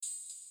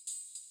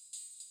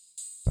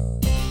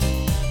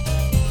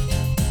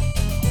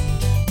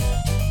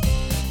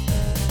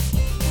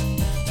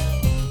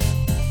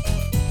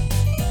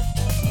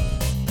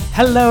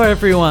Hello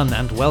everyone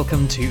and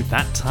welcome to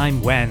That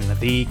Time When,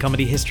 the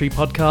comedy history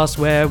podcast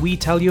where we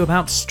tell you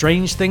about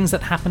strange things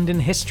that happened in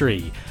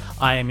history.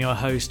 I am your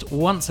host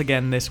once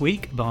again this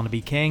week, Barnaby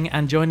King,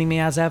 and joining me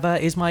as ever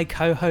is my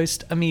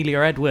co-host Amelia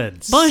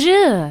Edwards.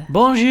 Bonjour!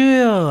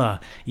 Bonjour!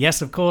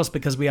 Yes, of course,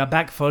 because we are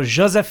back for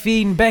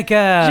Josephine Baker!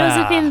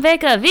 Josephine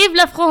Baker, vive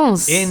la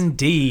France!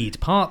 Indeed,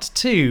 part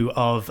 2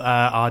 of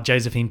our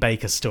Josephine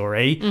Baker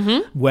story,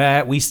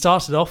 where we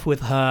started off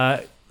with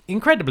her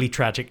incredibly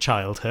tragic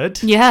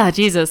childhood. Yeah,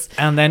 Jesus.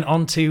 And then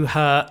on to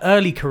her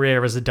early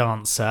career as a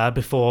dancer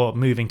before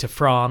moving to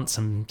France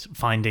and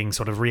finding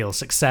sort of real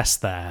success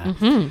there.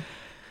 Mm-hmm.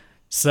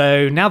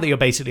 So now that you're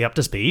basically up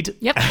to speed.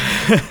 Yep.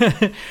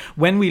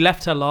 When we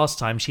left her last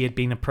time, she had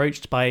been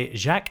approached by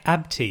Jacques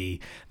Abti,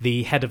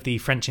 the head of the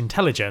French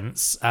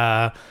intelligence,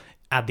 at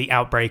the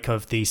outbreak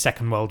of the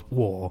Second World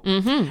War.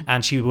 Mm-hmm.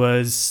 And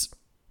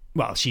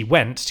she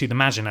went to the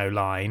Maginot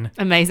Line.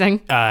 Amazing.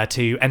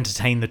 To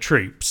entertain the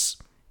troops.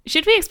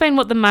 Should we explain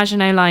what the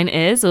Maginot Line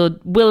is, or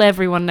will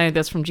everyone know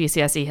this from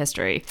GCSE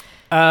history?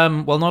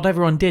 Well, not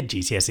everyone did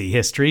GCSE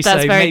history,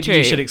 That's so very maybe true.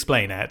 you should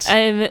explain it.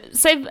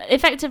 So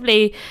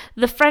effectively,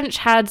 the French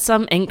had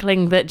some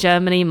inkling that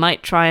Germany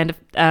might try and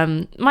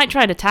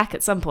attack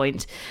at some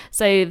point.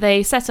 So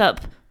they set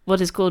up what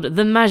is called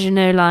the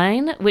Maginot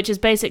Line, which is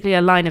basically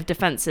a line of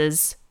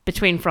defences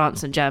between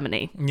France and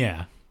Germany.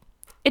 Yeah.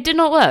 It did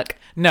not work.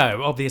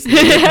 No, obviously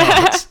it did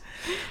not.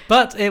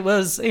 But it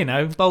was,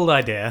 bold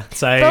idea.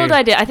 Bold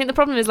idea. I think the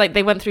problem is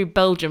they went through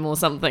Belgium or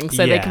something,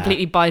 so they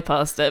completely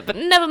bypassed it. But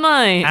never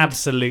mind.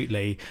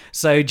 Absolutely.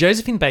 So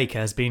Josephine Baker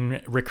has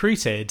been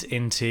recruited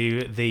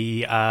into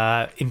the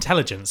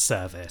intelligence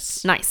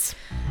service. Nice.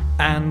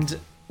 And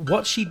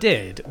what she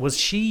did was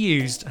she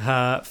used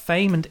her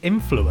fame and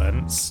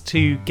influence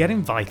to get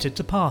invited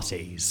to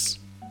parties.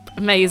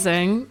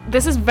 Amazing.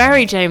 This is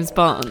very James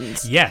Bond.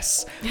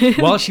 Yes.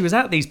 While she was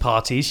at these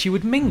parties, she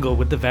would mingle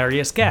with the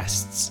various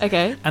guests.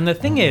 Okay. And the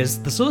thing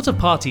is, the sort of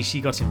parties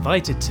she got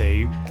invited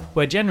to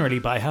were generally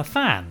by her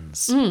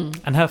fans.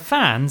 And her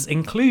fans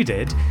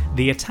included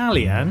the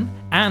Italian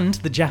and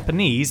the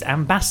Japanese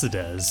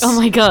ambassadors. Oh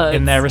my God.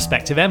 In their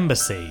respective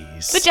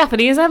embassies. The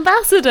Japanese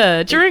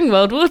ambassador during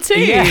World War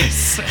II.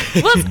 Yes.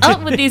 What's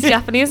up with these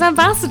Japanese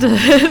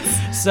ambassadors?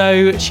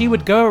 So she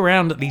would go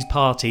around at these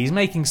parties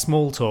making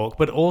small talk,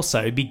 but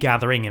also be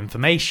gathering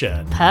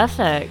information.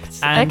 Perfect.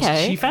 And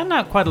okay. she found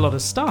out quite a lot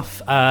of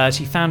stuff.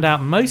 She found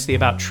out mostly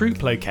about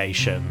troop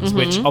locations,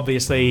 which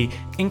obviously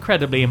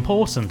incredibly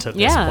important at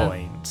this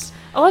point.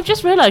 Oh, I've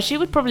just realised she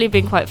would probably have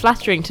been quite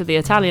flattering to the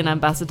Italian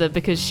ambassador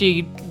because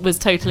she was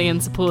totally in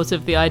support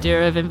of the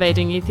idea of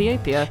invading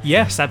Ethiopia.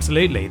 Yes,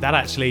 absolutely. That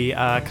actually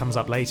comes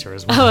up later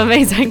as well. Oh,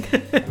 amazing.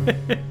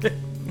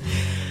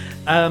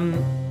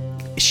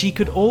 She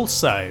could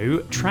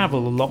also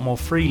travel a lot more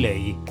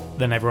freely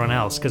than everyone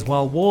else because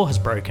while war has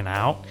broken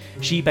out,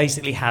 she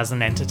basically has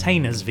an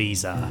entertainer's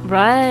visa.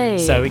 Right.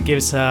 So it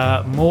gives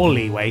her more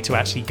leeway to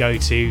actually go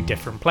to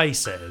different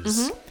places.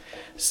 Mm-hmm.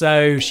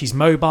 So she's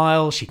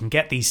mobile, she can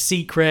get these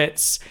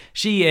secrets.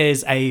 She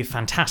is a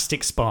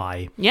fantastic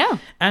spy. Yeah.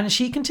 And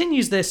she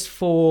continues this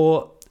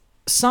for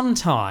some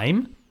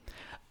time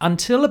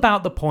until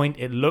about the point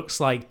it looks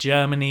like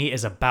Germany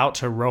is about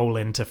to roll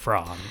into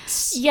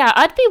France. Yeah,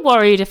 I'd be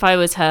worried if I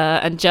was her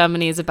and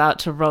Germany is about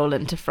to roll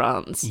into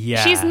France.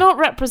 Yeah. She's not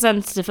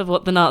representative of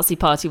what the Nazi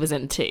party was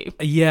into.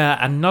 Yeah,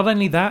 and not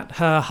only that,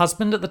 her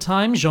husband at the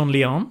time, Jean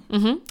Lion.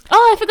 Mm-hmm.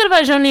 Oh, I forgot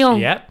about Jean Lion.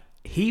 Yep.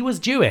 He was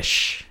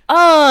Jewish.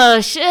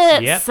 Oh,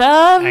 shit,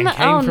 son. And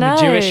came from a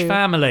Jewish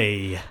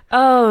family.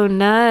 Oh,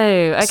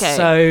 no. Okay.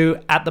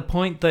 So at the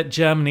point that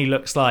Germany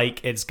looks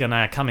like it's going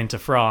to come into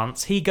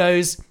France, he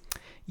goes,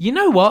 you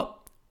know what?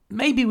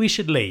 Maybe we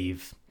should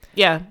leave.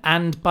 Yeah.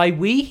 And by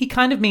we, he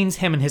kind of means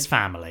him and his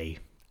family.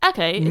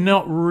 Okay.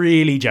 Not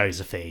really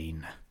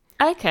Josephine.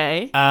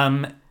 Okay.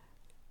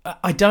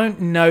 I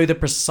don't know the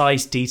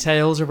precise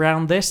details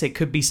around this. It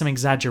could be some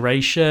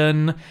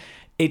exaggeration.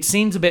 It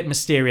seems a bit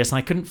mysterious and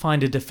I couldn't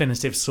find a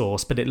definitive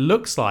source, but it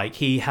looks like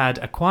he had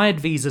acquired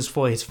visas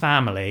for his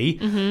family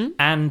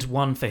and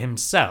one for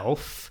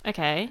himself.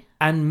 Okay.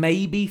 And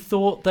maybe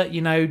thought that,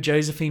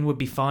 Josephine would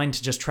be fine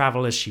to just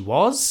travel as she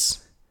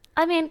was.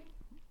 I mean,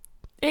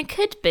 it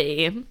could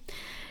be.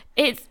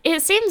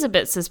 It seems a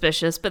bit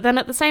suspicious, but then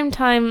at the same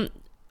time,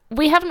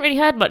 we haven't really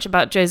heard much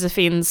about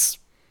Josephine's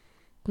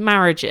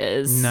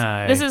marriages.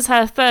 No. This is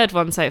her third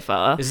one so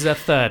far. This is her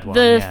third one,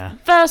 The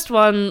first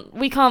one,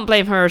 we can't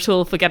blame her at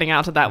all for getting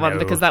out of that one No.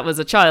 because that was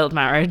a child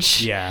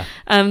marriage. Yeah.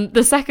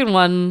 The second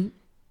one,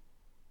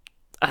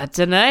 I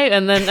don't know,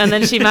 and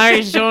then she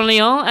married Jean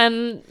Lion,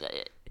 and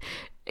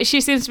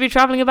she seems to be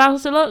travelling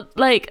about a lot.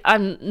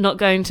 I'm not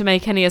going to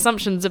make any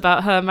assumptions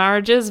about her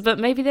marriages, but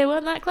maybe they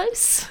weren't that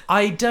close.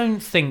 I don't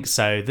think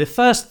so. The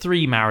first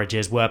 3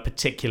 marriages were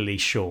particularly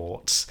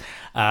short.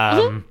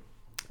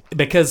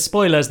 Because,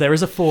 spoilers, there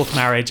is a 4th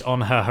marriage on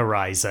her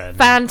horizon.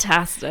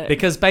 Fantastic.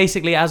 Because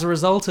basically, as a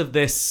result of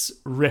this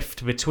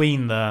rift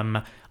between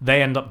them,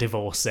 they end up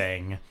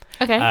divorcing.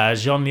 Okay.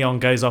 Jean Lion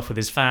goes off with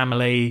his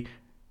family.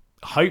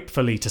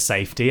 hopefully to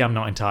safety. I'm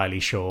not entirely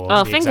sure.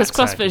 Oh, the fingers exact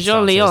crossed for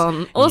Jean circumstances.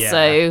 Leon.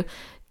 Also, Yeah.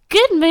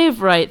 good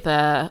move right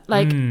there.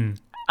 Like,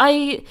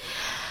 I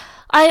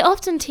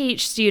often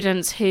teach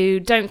students who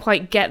don't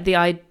quite get the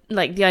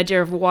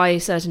idea of why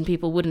certain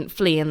people wouldn't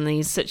flee in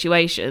these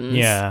situations.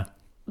 Yeah.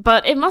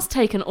 But it must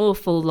take an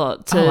awful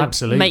lot Oh, to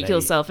absolutely. make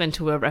yourself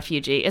into a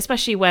refugee,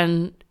 especially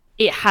when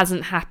it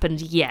hasn't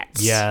happened yet.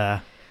 Yeah.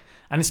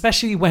 And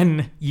especially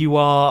when you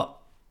are,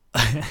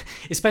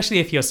 especially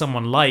if you're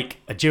someone like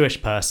a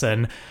Jewish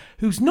person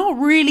who's not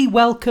really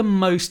welcome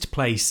most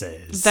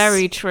places.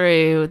 Very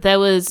true. There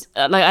was,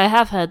 I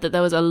have heard that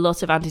there was a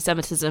lot of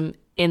anti-Semitism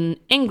in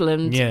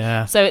England.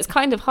 Yeah. So it's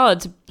kind of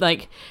hard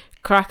to,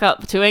 crack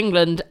up to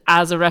England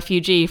as a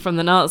refugee from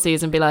the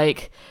Nazis and be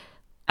like,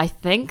 I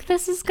think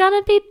this is going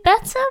to be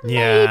better,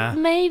 Yeah.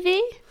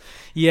 maybe.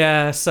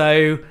 Yeah,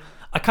 so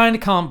I kind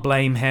of can't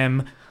blame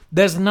him.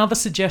 There's another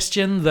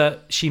suggestion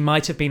that she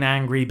might have been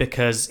angry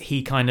because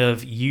he kind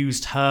of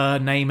used her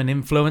name and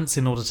influence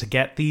in order to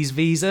get these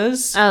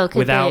visas Oh, could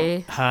without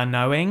be. her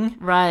knowing.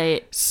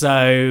 Right.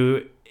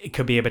 So it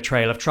could be a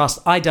betrayal of trust.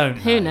 I don't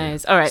know. Who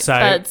knows? All right.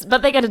 So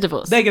but they get a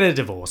divorce. they get a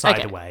divorce Okay.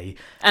 either way.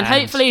 and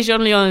hopefully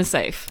Jean Leon is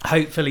safe.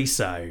 Hopefully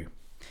so.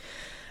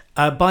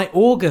 By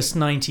August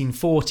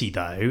 1940,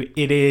 though,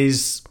 it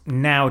is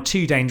now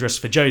too dangerous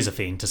for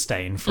Josephine to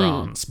stay in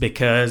France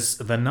because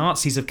the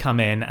Nazis have come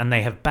in and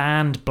they have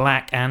banned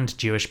black and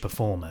Jewish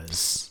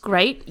performers.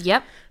 Great.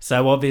 Yep.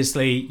 So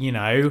obviously,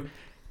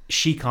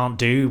 she can't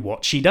do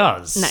what she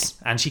does.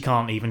 No. And she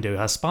can't even do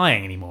her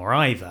spying anymore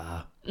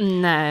either.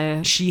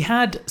 No. She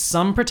had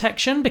some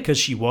protection because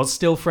she was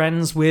still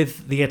friends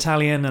with the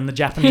Italian and the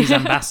Japanese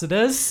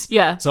ambassadors.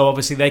 Yeah. So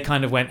obviously they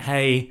kind of went,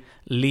 hey,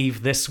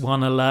 leave this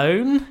one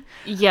alone.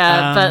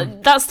 Yeah,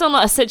 but that's still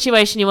not a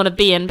situation you want to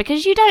be in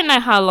because you don't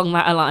know how long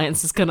that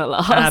alliance is going to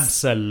last.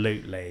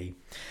 Absolutely.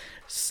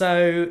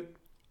 So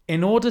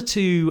in order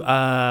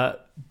to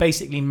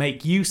basically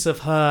make use of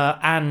her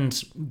and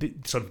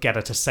sort of get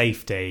her to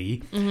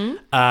safety,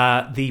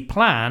 the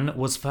plan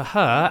was for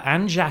her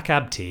and Jacques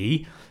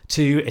Abti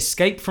to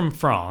escape from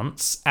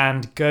France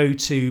and go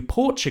to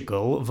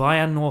Portugal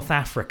via North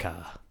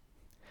Africa.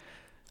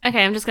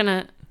 Okay, I'm just going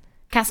to...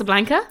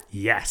 Casablanca?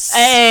 Yes.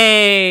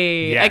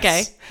 Hey!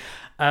 Yes.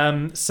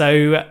 Okay.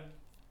 So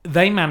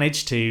they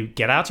manage to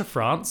get out of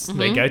France.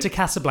 They go to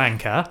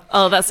Casablanca.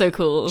 Oh, that's so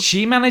cool.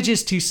 She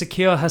manages to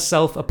secure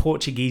herself a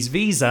Portuguese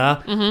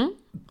visa,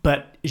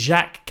 but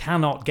Jacques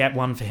cannot get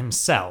one for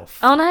himself.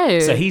 Oh, no.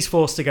 So he's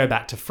forced to go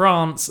back to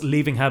France,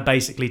 leaving her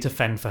basically to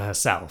fend for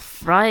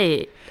herself.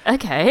 Right.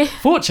 Okay.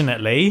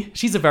 Fortunately,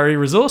 she's a very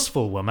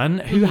resourceful woman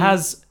who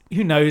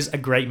knows a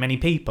great many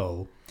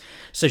people.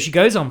 So she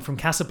goes on from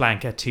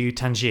Casablanca to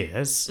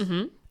Tangiers,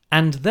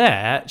 and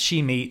there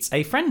she meets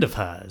a friend of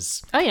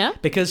hers. Oh, yeah?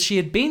 Because she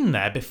had been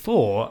there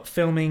before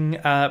filming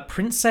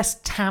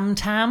Princess Tam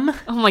Tam.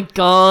 Oh, my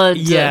God.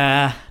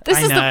 Yeah, This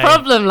I is know. the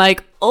problem.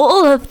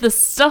 All of the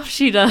stuff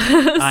she does.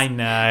 I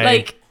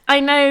know.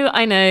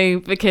 I know,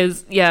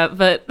 because,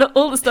 but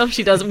all the stuff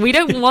she does, we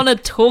don't want to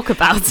talk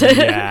about it.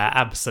 Yeah,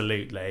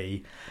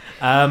 absolutely.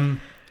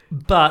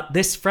 But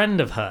this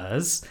friend of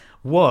hers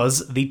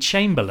was the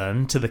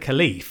Chamberlain to the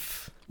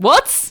Caliph.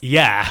 What?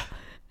 Yeah,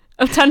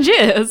 Of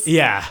Tangiers?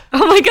 yeah,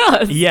 Oh, my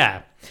God.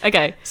 yeah.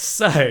 Okay.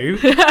 So,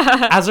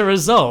 as a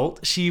result,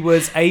 she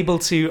was able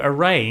to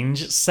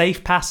arrange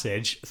safe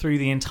passage through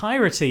the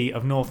entirety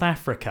of North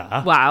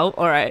Africa. Wow.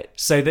 All right.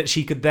 So that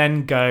she could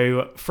then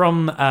go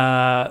from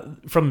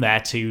there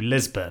to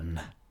Lisbon.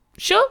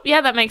 Sure.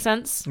 Yeah, that makes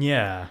sense.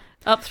 Yeah,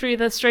 Up through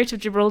the Strait of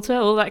Gibraltar,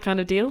 all that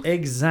kind of deal.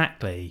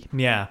 exactly.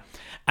 Yeah,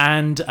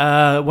 and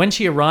when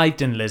she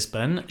arrived in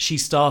Lisbon, she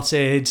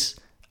started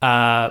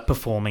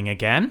performing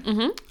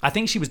again. I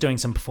think she was doing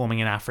some performing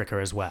in Africa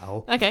as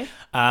well. Okay.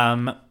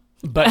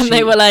 But And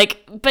they were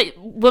like, but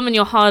woman,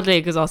 you're hardly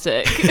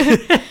exotic.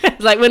 It's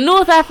like, we're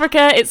North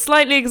Africa, it's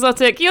slightly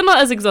exotic. You're not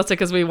as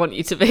exotic as we want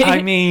you to be.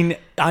 I mean,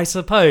 I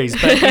suppose,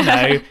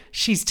 but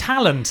she's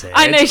talented.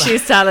 I know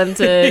she's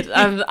talented.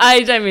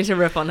 I don't mean to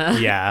rip on her.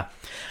 Yeah.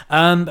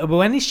 But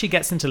when she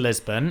gets into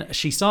Lisbon,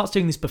 she starts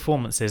doing these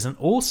performances and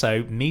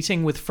also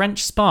meeting with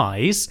French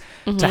spies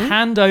to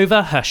hand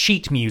over her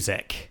sheet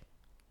music.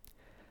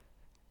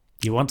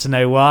 You want to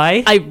know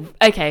why?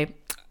 Okay.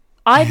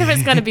 Either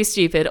it's going to be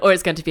stupid or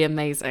it's going to be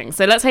amazing.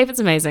 So let's hope it's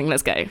amazing.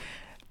 Let's go.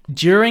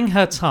 During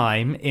her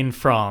time in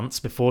France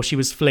before she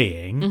was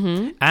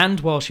fleeing and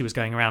while she was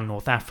going around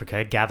North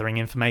Africa gathering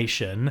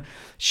information,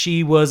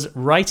 she was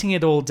writing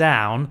it all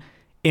down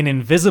in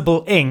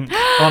invisible ink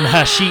on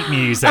her sheet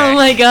music. Oh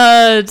my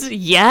God.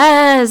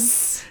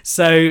 Yes.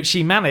 So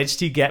she managed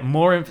to get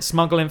more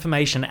smuggle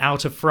information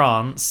out of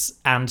France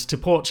and to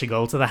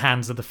Portugal to the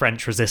hands of the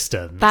French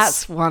resistance.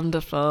 That's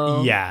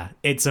wonderful. Yeah,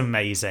 it's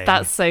amazing.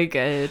 That's so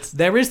good.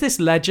 There is this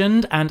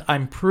legend, and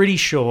I'm pretty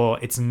sure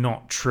it's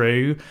not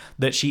true,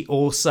 that she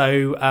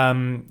also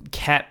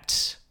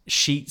kept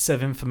sheets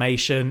of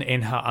information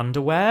in her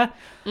underwear,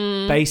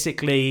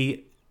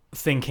 basically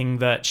thinking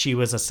that she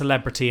was a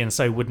celebrity and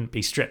so wouldn't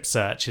be strip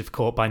searched if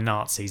caught by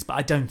Nazis, but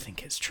I don't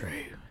think it's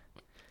true.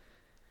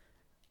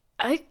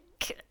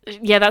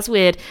 Yeah, that's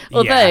weird.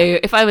 Although,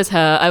 if I was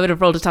her, I would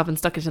have rolled it up and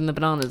stuck it in the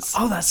bananas.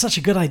 Oh, that's such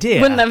a good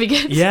idea. Wouldn't that be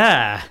good?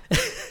 Yeah.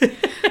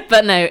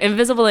 But no,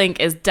 invisible ink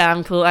is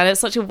damn cool, and it's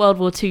such a World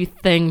War II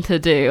thing to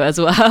do as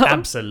well.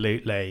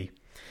 Absolutely.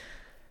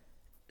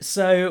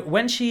 So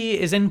when she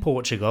is in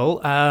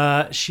Portugal,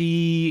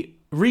 she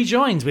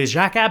rejoins with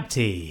Jacques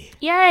Abti.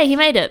 Yay, he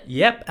made it.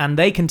 Yep, and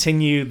they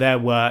continue their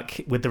work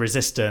with the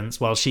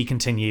resistance while she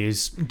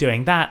continues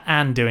doing that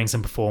and doing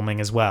some performing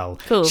as well.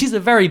 Cool. She's a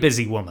very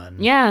busy woman.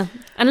 Yeah,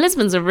 and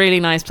Lisbon's a really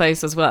nice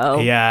place as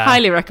well. Yeah.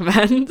 Highly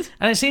recommend.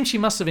 And it seems she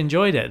must have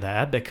enjoyed it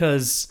there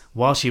because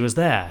while she was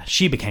there,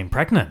 she became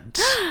pregnant.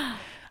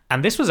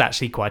 And this was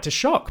actually quite a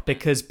shock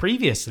because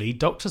previously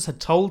doctors had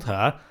told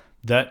her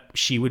that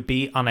she would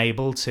be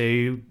unable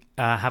to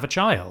have a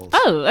child.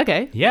 Oh,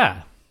 okay.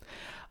 Yeah.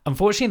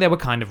 Unfortunately, they were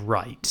kind of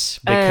right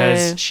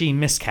because she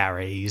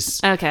miscarries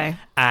Okay.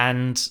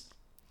 and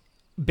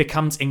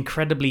becomes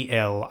incredibly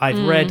ill. I've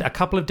read a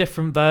couple of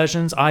different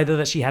versions, either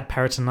that she had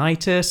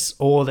peritonitis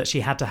or that she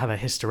had to have a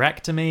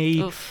hysterectomy.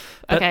 Oof.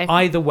 But Okay.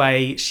 either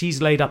way,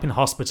 she's laid up in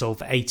hospital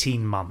for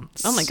 18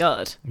 months. Oh my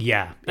god.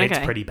 Yeah, it's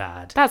Okay. pretty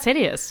bad. That's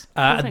hideous.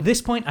 At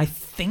this point, I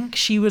think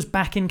she was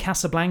back in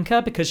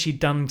Casablanca because she'd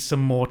done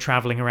some more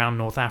traveling around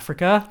North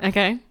Africa.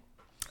 Okay.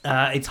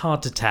 It's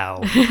hard to tell.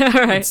 All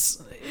right.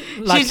 It's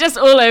like, She's just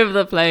all over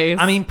the place.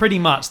 I mean, pretty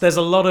much. There's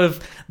a lot of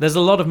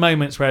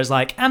moments where it's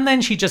like, and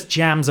then she just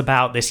jams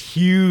about this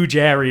huge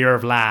area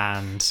of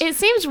land. it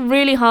seems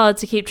really hard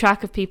to keep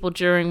track of people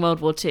during World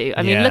War II.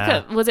 I mean, look Yeah.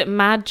 at, was it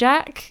Mad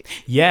Jack?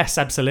 Yes,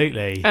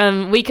 absolutely.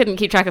 We couldn't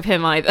keep track of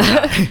him either.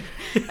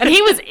 And he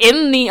was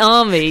in the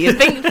army. You'd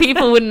think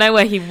people would know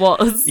where he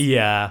was.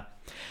 Yeah.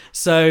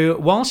 So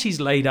while she's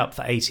laid up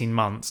for 18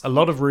 months, a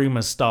lot of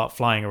rumors start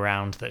flying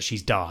around that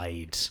she's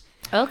died.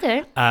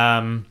 Okay.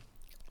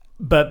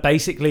 But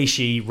basically,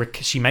 she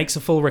makes a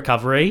full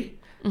recovery.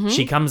 Mm-hmm.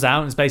 She comes out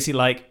and is basically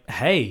like,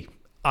 hey,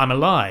 I'm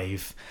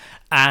alive.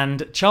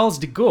 And Charles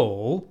de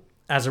Gaulle,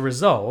 as a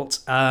result,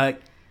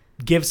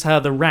 gives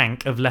her the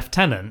rank of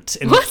lieutenant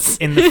in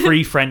the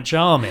Free French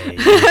Army.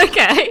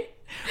 Okay.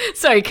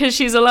 Sorry, because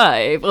she's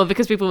alive, or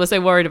because people were so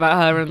worried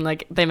about her and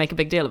like they make a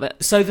big deal of it.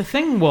 So the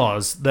thing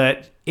was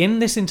that in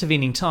this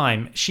intervening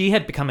time, she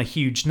had become a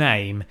huge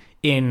name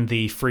in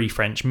the Free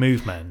French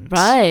movement.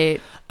 Right.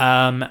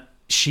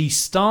 She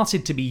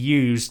started to be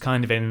used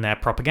kind of in their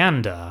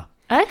propaganda.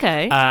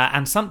 Okay.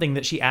 And something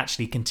that she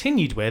actually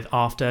continued with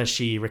after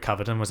she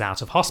recovered and was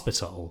out of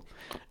hospital.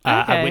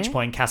 At Okay. which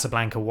point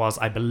Casablanca was,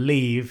 I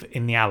believe,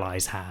 in the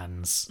Allies'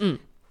 hands.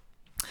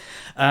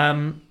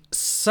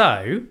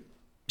 So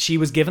she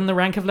was given the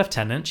rank of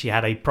lieutenant. She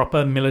had a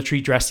proper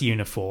military dress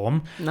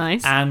uniform.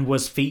 Nice. And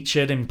was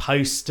featured in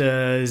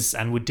posters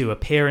and would do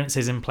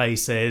appearances in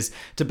places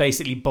to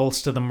basically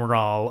bolster the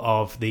morale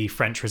of the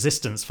French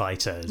resistance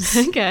fighters.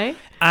 Okay.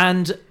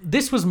 And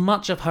this was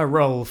much of her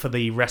role for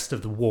the rest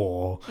of the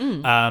war.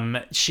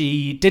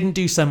 She didn't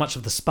do so much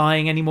of the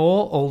spying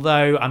anymore,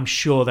 although I'm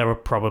sure there were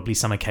probably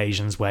some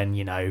occasions when,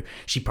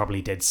 she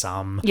probably did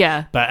some.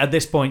 Yeah. But at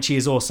this point, she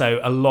is also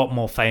a lot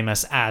more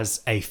famous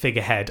as a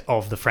figurehead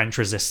of the French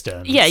resistance.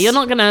 Yeah, you're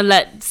not going to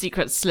let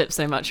secrets slip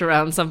so much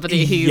around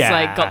somebody who's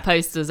Yeah. got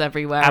posters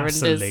everywhere and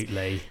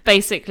Absolutely. is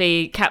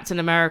basically Captain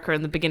America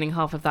in the beginning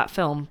half of that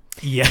film.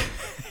 Yeah.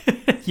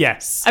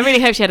 Yes. I really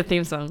hope she had a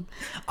theme song.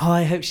 Oh,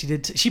 I hope she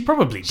did. She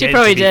probably did. She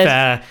probably to be did.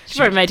 Fair. She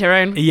probably made her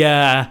own.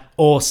 Yeah.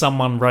 Or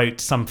someone wrote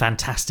some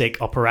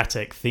fantastic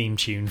operatic theme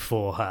tune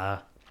for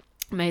her.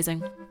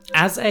 Amazing.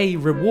 As a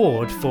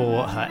reward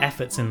for her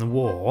efforts in the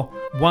war,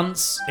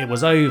 once it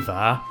was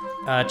over,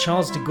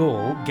 Charles de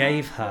Gaulle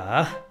gave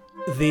her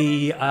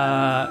the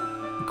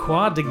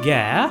Croix de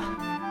Guerre,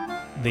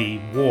 the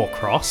War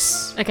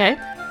Cross, Okay.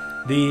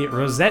 the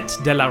Rosette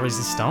de la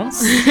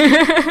Résistance,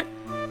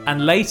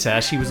 and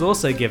later she was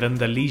also given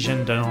the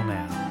Légion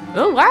d'honneur.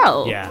 Oh,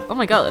 wow. Yeah. Oh,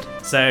 my God.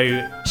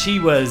 So she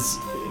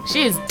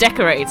She is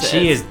decorated.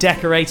 is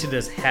decorated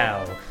as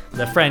hell.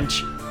 The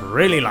French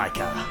really like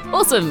her.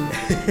 Awesome.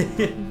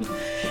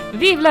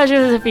 Vive la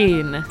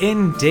Josephine.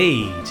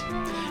 Indeed.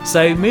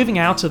 So, moving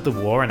out of the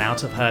war and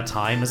out of her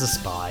time as a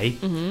spy,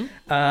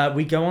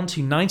 we go on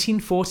to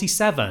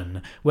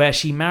 1947, where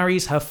she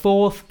marries her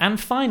fourth and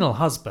final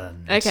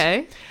husband.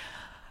 Okay.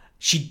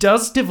 She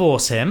does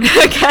divorce him,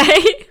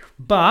 Okay.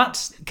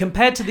 but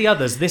compared to the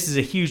others, this is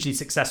a hugely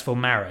successful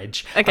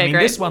marriage. Okay, I mean,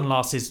 great. this one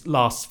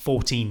lasts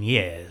 14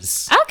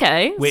 years.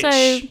 Okay. Which-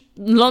 So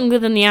longer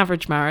than the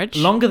average marriage.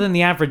 Longer than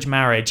the average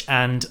marriage,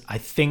 and I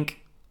think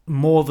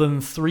more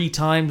than 3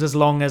 times as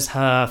long as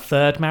her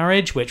third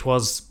marriage, which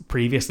was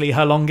previously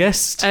her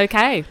longest.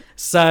 Okay.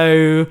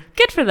 So,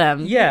 Good for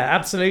them. yeah,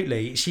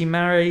 absolutely. She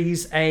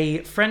marries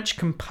a French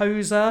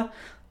composer,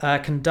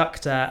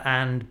 conductor,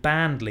 and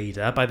band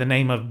leader by the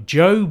name of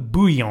Joe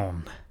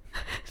Bouillon.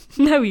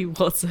 No, he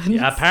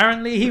wasn't.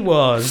 Apparently he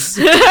was.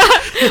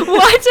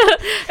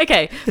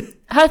 Okay,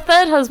 her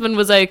third husband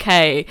was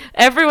okay.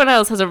 Everyone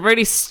else has a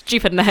really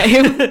stupid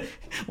name.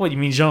 What, you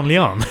mean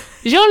Jean-Leon?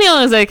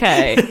 Jean-Leon is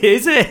okay.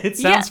 Is it? It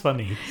sounds Yeah.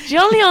 funny.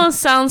 Jean-Leon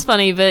sounds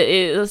funny, but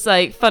it's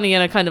like funny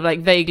in a kind of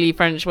like vaguely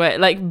French way.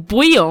 Like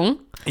bouillon,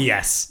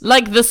 Yes.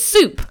 like the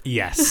soup.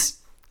 Yes.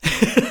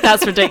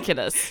 That's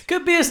ridiculous.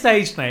 Could be a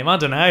stage name, I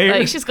don't know.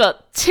 Like she's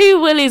got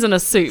 2 willies and a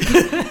soup.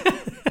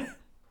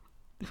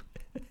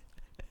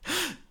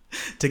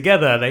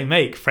 Together they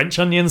make French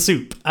onion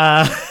soup.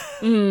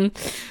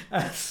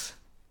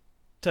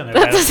 Don't know.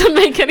 That doesn't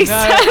make any No,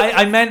 sense.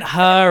 I meant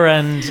her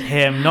and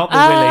him, not the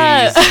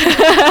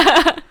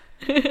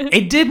Willies.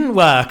 It didn't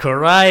work, all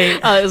right?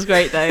 Oh, it was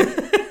great though.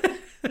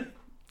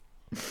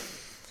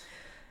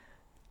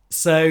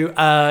 So,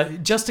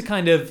 just to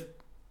kind of...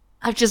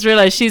 I've just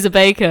realised she's a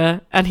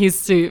baker and he's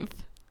soup.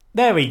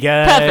 There we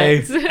go.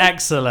 Perfect.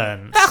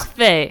 Excellent.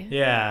 Parfait.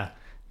 Yeah.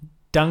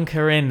 Dunk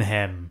her in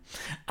him.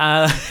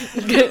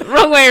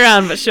 Wrong way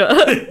around, but sure.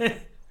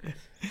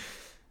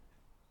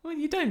 Well,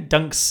 you don't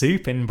dunk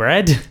soup in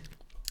bread.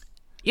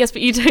 Yes,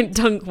 but you don't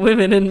dunk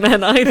women and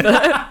men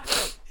either.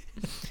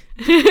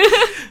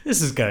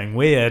 This is going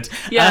weird.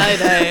 Yeah, I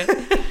know.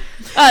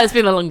 Oh, it's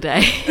been a long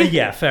day.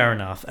 Yeah, fair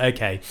enough.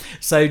 Okay.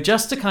 So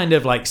just to kind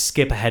of like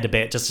skip ahead a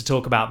bit, just to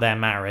talk about their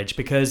marriage,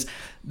 because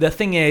the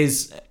thing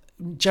is,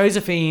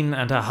 Josephine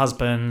and her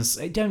husbands,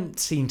 they don't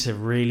seem to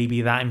really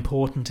be that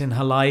important in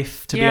her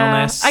life, to be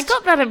honest. I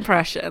got that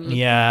impression.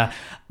 Yeah.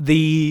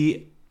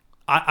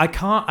 I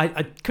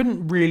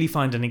couldn't really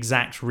find an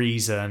exact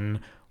reason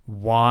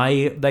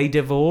why they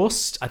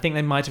divorced. I think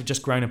they might have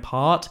just grown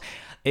apart.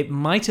 It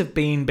might have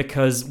been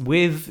because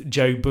with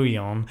Joe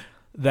Bouillon,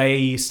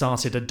 they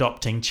started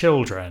adopting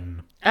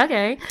children.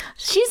 Okay.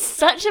 She's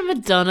such a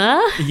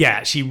Madonna.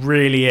 Yeah, she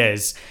really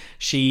is.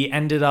 She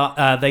ended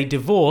up, they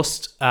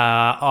divorced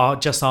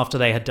just after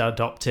they had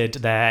adopted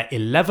their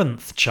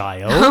 11th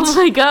child. Oh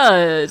my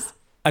god.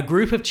 A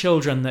group of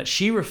children that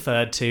she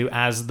referred to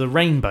as the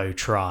Rainbow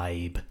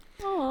Tribe.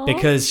 Aww.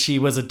 Because she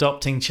was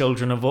adopting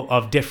children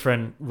of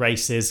different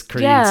races,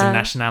 creeds, Yeah. and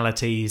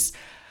nationalities.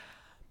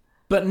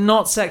 But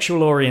not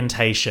sexual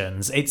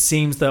orientations. It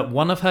seems that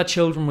one of her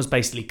children was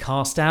basically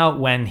cast out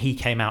when he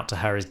came out to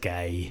her as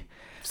gay.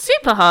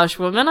 Super harsh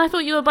woman. I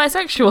thought you were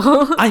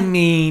bisexual. I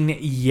mean,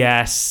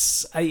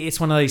 yes, it's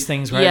one of those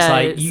things where it's Yeah,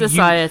 like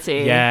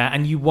society. yeah,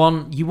 and you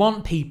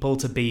want people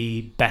to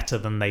be better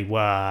than they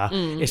were,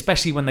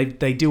 especially when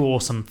they do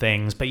awesome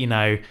things. But you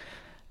know,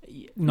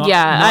 not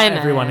I know.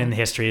 everyone in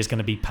history is going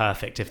to be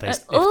perfect. If they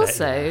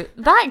Also,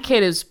 that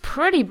kid is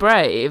pretty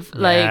brave.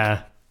 Like,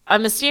 yeah.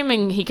 I'm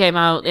assuming he came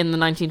out in the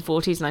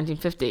 1940s,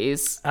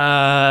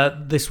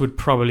 1950s. This would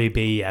probably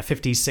be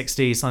 50s,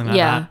 60s, something like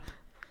Yeah. that.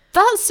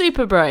 That's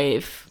super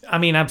brave. I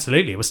mean,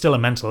 absolutely, it was still a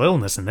mental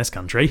illness in this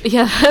country.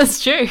 Yeah,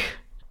 that's true.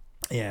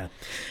 Yeah.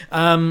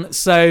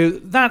 So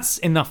that's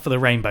enough for the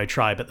Rainbow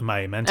Tribe at the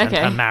moment and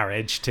Okay. her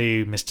marriage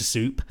to Mr.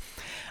 Soup.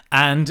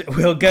 And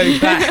we'll go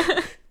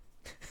back.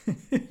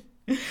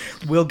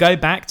 We'll go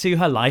back to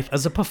her life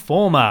as a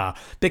performer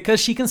because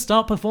she can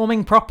start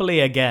performing properly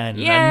again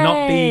and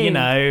not be, Yay. you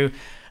know,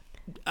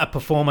 a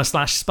performer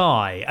 /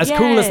 spy. As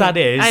cool as that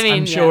is, I mean,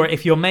 I'm sure yeah.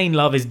 if your main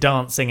love is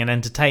dancing and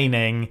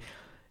entertaining,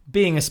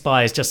 being a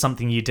spy is just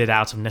something you did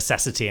out of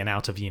necessity and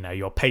out of, you know,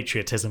 your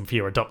patriotism for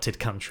your adopted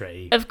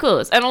country. Of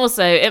course. And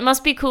also, it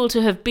must be cool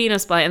to have been a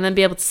spy and then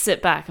be able to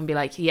sit back and be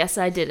like, yes,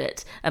 I did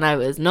it. And I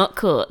was not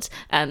caught.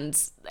 And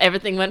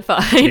everything went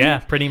fine. Yeah,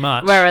 pretty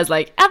much. Whereas,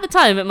 like, at the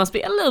time, it must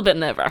be a little bit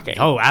nerve-wracking.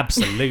 Oh,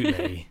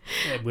 absolutely.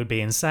 It would be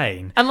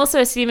insane. I'm also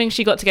assuming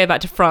she got to go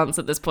back to France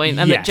at this point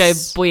and that Joe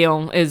Yes.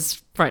 Bouillon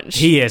is French.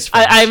 He is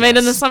French, I made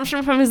an yes.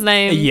 assumption from his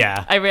name.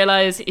 Yeah. I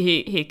realised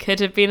he could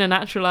have been a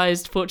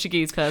naturalised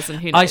Portuguese person.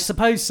 Who knows? I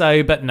suppose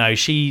so, but no,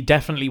 she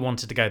definitely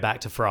wanted to go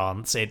back to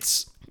France.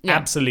 It's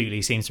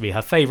absolutely seems to be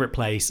her favourite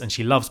place and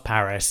she loves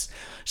Paris.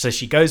 So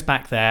she goes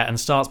back there and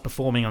starts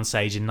performing on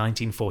stage in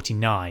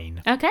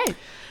 1949. Okay.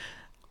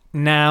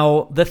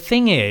 Now, the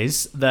thing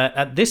is that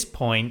at this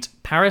point,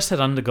 Paris had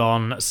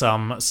undergone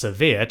some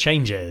severe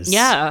changes.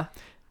 Yeah.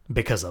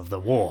 Because of the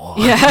war.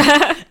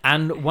 Yeah.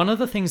 And one of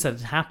the things that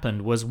had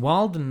happened was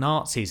while the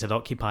Nazis had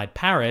occupied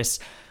Paris,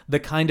 the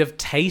kind of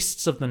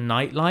tastes of the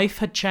nightlife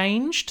had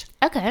changed.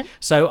 Okay.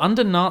 So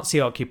under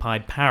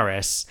Nazi-occupied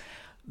Paris,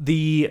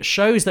 the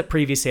shows that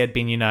previously had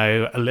been, you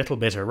know, a little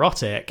bit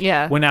erotic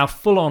were now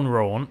full-on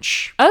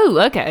raunch. Oh,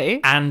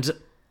 okay. And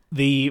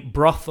the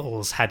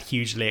brothels had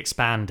hugely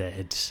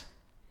expanded.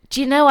 Do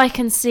you know, I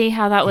can see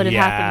how that would have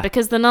Yeah. happened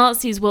because the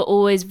Nazis were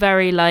always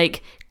very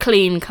like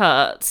clean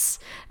cuts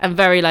and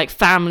very like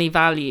family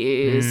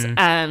values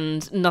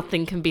and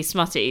nothing can be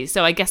smutty.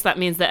 So I guess that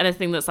means that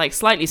anything that's like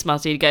slightly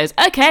smutty goes,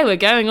 okay, we're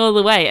going all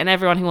the way. And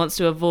everyone who wants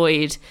to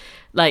avoid,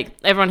 like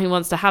everyone who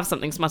wants to have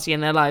something smutty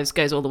in their lives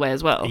goes all the way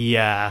as well.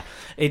 Yeah.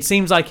 It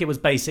seems like it was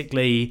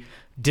basically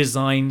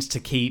designed to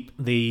keep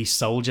the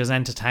soldiers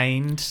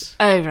entertained.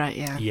 Oh, right,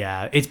 yeah.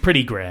 Yeah, it's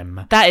pretty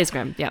grim. That is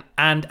grim, yeah.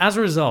 And as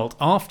a result,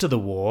 after the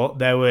war,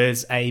 there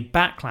was a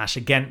backlash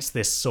against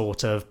this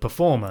sort of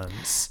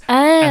performance.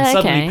 And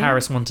suddenly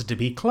Paris wanted to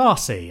be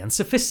classy and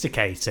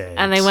sophisticated.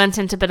 And they weren't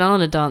into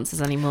banana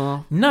dances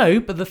anymore. No,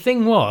 but the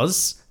thing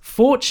was,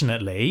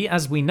 fortunately,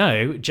 as we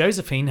know,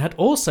 Josephine had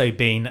also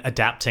been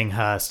adapting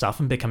her stuff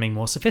and becoming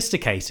more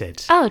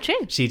sophisticated. Oh,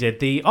 true. She did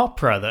the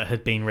opera that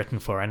had been written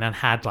for her and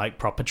had like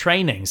proper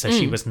training. So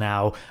she was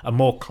now a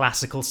more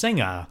classical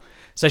singer.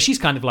 So she's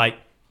kind of like,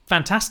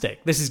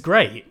 fantastic. This is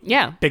great.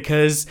 Yeah.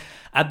 Because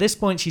at this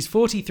point, she's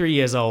 43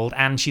 years old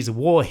and she's a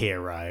war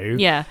hero.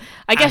 Yeah.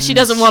 I guess she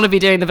doesn't want to be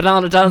doing the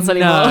banana dance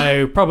anymore.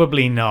 No,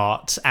 probably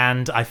not.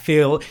 And I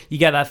feel you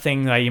get that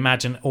thing where you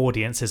imagine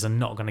audiences are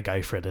not going to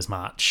go for it as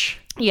much.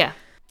 Yeah.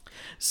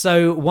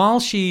 So while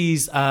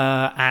she's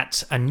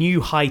at a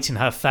new height in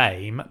her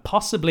fame,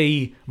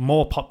 possibly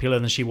more popular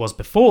than she was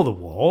before the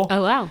war.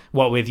 Oh, wow.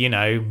 What with,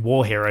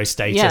 war hero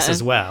status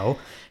as well.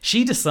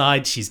 She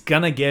decides she's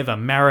going to give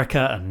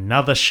America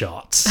another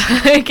shot.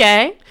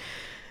 Okay.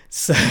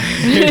 So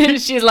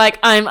she's like,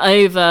 I'm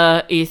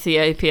over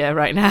Ethiopia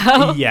right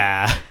now.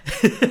 Yeah.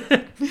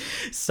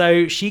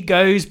 So she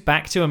goes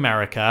back to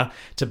America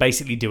to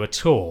basically do a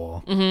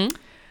tour. Mm-hmm.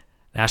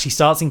 Now she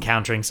starts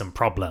encountering some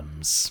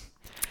problems.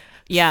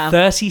 Yeah.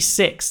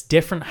 36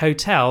 different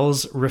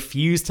hotels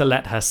refuse to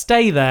let her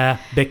stay there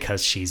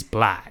because she's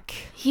black.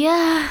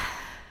 Yeah.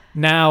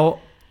 Now,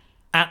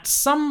 at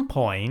some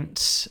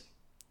point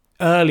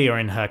earlier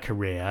in her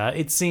career,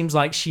 it seems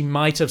like she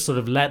might have sort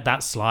of let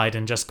that slide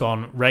and just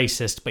gone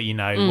racist, but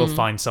we'll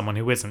find someone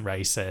who isn't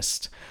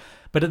racist.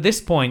 But at this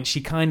point,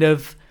 she kind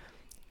of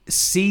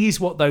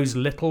sees what those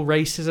little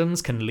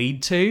racisms can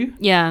lead to.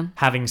 Yeah.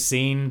 Having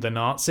seen the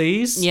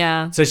Nazis.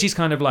 Yeah. So she's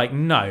kind of like,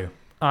 no,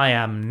 I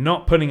am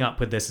not putting up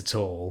with this at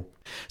all.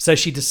 So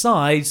she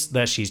decides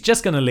that she's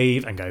just going to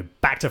leave and go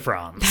back to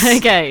France.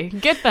 Okay,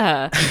 good for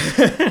her.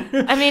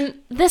 I mean,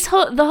 the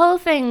whole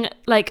thing,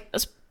 like,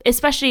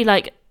 especially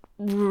like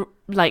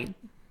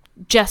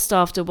just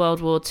after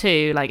World War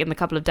II, like in the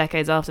couple of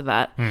decades after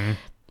that,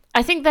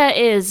 I think there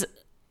is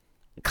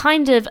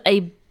kind of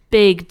a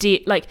big deal,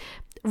 like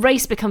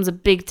race becomes a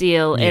big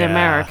deal in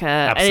America.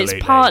 Absolutely. And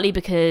it's partly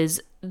because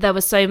there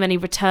were so many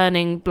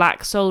returning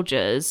black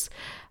soldiers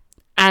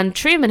and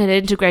Truman had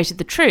integrated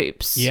the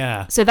troops.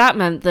 Yeah. So that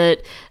meant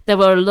that there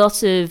were a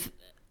lot of,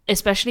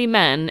 especially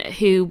men,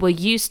 who were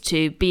used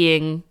to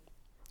being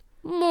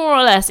more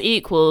or less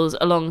equals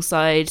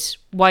alongside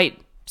white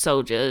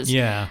soldiers.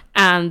 Yeah.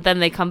 And then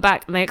they come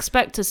back and they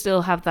expect to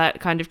still have that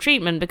kind of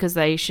treatment because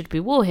they should be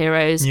war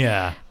heroes.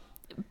 Yeah.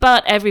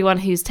 But everyone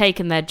who's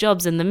taken their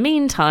jobs in the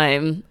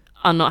meantime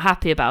are not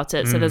happy about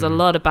it. So there's a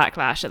lot of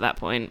backlash at that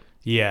point.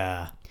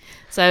 Yeah.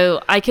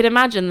 So I could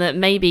imagine that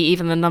maybe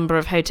even the number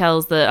of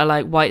hotels that are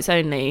like whites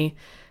only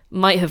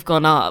might have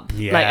gone up,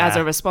 like as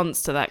a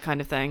response to that kind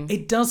of thing.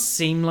 It does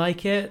seem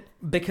like it,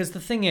 because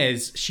the thing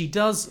is, she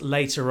does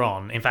later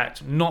on, in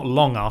fact, not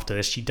long after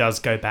this, she does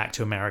go back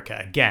to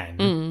America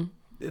again.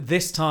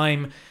 This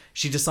time,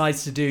 she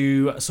decides to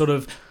do a sort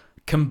of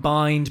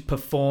combined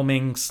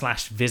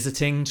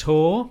performing/visiting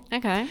tour.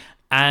 Okay.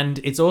 And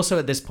it's also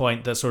at this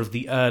point that sort of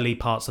the early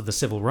parts of the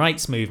civil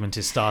rights movement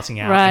is starting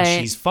out, Right.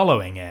 and she's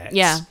following it.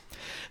 Yeah.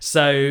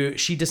 So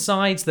she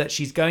decides that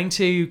she's going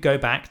to go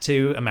back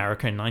to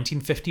America in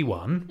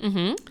 1951.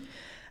 Mm-hmm.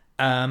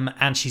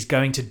 And she's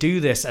going to do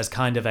this as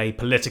kind of a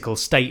political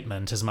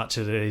statement as much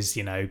as it is,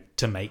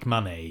 to make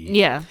money.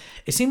 Yeah.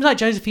 It seems like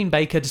Josephine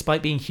Baker,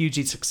 despite being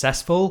hugely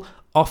successful,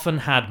 often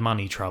had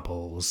money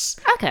troubles.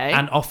 Okay.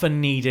 And often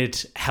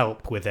needed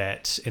help with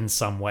it in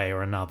some way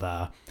or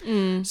another.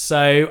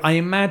 So I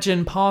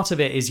imagine part of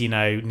it is,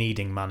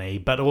 needing money,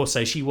 but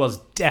also she was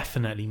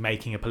definitely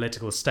making a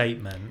political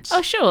statement.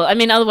 Oh, sure. I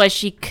mean, otherwise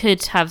she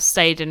could have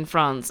stayed in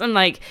France. And,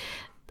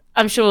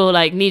 I'm sure,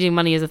 needing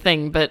money is a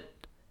thing, but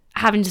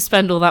having to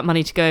spend all that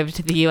money to go over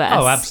to the US.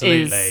 Oh,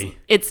 absolutely.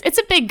 It's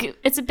a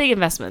big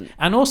investment.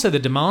 And also the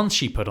demands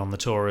she put on the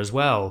tour as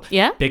well.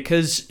 Yeah.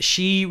 Because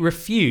she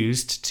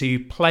refused to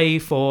play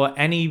for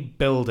any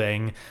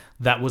building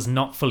that was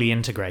not fully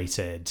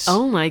integrated.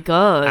 Oh my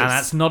god. And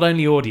that's not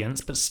only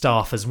audience but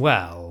staff as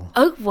well.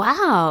 Oh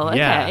wow. Okay.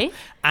 Yeah.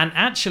 And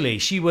actually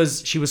she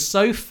was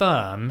so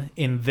firm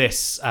in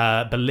this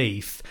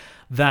belief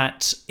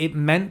that it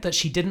meant that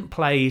she didn't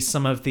play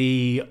some of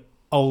the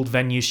old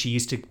venues she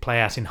used to play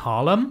at in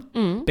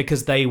Harlem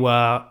because they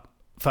were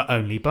for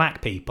only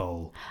black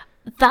people.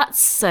 That's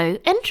so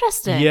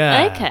interesting.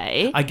 Yeah.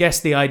 Okay. I guess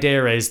the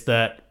idea is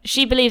that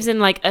She believes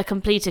in a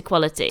complete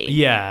equality.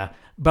 yeah,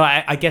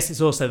 but I guess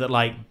it's also that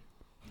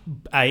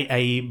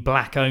a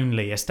black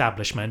only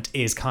establishment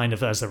is kind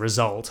of as a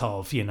result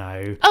of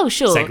Oh,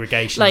 sure.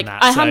 segregation and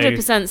that. I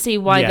 100% see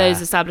why yeah. those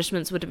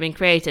establishments would have been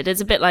created.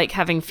 It's a bit like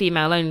having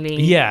female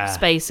only Yeah.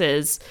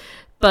 spaces.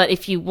 But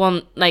if you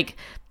want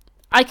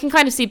I can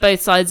kind of see both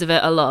sides of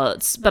it a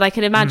lot, but I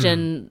can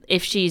imagine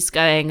if she's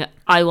going,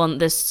 I want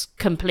this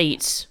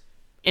complete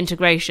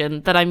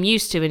integration that I'm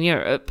used to in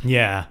Europe,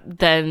 Yeah.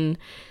 then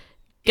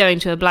going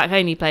to a black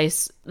only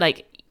place,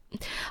 like,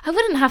 I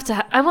wouldn't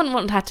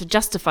want to have to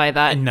justify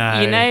that.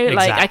 No, you know,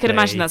 like I could exactly.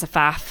 imagine that's a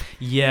faff.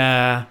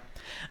 Yeah.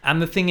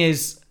 And the thing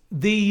is,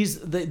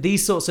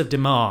 these sorts of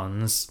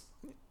demands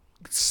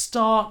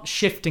start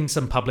shifting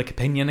some public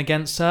opinion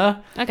against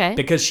her. Okay.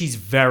 Because she's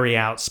very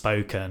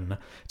outspoken,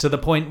 to the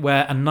point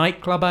where a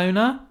nightclub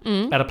owner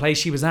at a place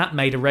she was at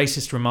made a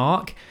racist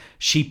remark.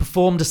 She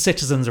performed a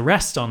citizen's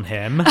arrest on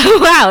him Oh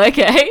wow.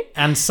 Okay.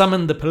 and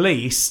summoned the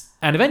police,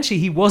 and eventually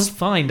he was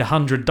fined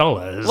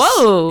 $100.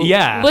 Whoa.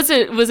 Yeah. Was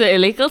it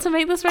illegal to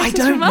make this racist I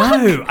don't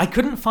remark? know. I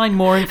couldn't find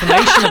more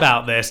information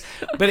about this,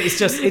 but it's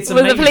Was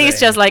amazing. the police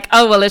just like,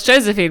 oh well, it's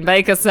Josephine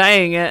Baker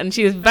saying it, and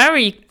she was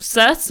very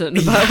certain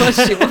about what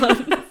she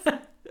wants.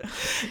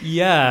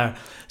 Yeah.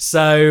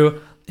 So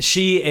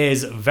she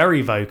is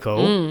very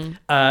vocal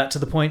to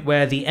the point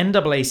where the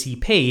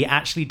NAACP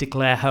actually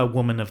declare her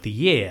Woman of the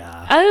Year.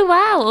 Oh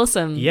wow,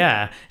 awesome.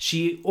 Yeah.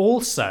 She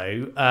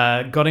also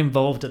got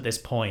involved at this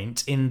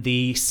point in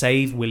the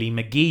Save Willie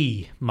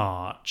McGee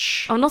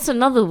march. Oh, not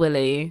another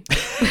Willie.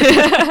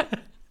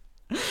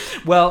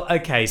 Well,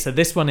 okay, so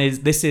this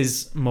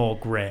is more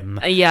grim.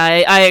 Yeah,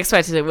 I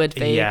expected it would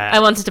be. Yeah. I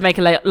wanted to make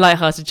a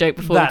light-hearted joke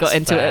before we got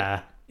into it.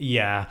 fair.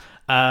 Yeah.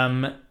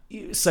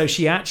 So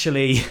she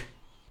actually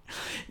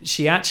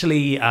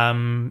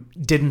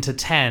didn't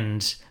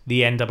attend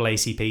the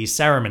NAACP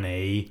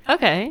ceremony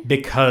Okay.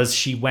 because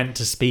she went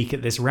to speak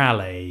at this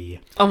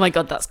rally. Oh my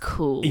god, that's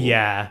cool.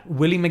 Yeah.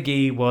 Willie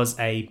McGee was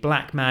a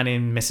black man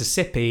in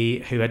Mississippi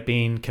who had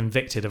been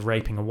convicted of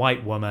raping a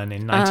white woman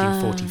in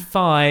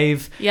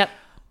 1945. Yep.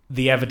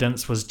 The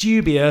evidence was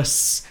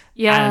dubious.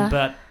 Yeah.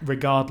 But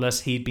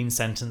regardless, he'd been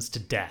sentenced to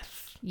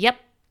death. Yep.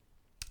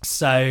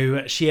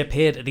 So she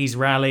appeared at these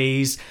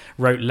rallies,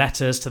 wrote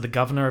letters to the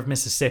governor of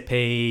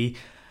Mississippi.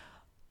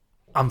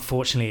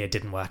 Unfortunately, it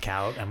didn't work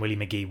out, and Willie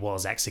McGee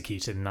was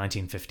executed in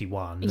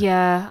 1951.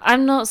 Yeah,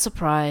 I'm not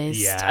surprised.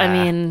 Yeah. I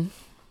mean,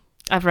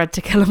 I've read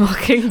To Kill a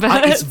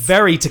Mockingbird. It's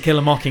very To Kill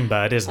a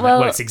Mockingbird, isn't it?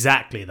 Well, it's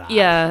exactly that.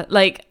 Yeah,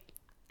 like,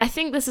 I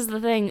think this is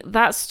the thing.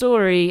 That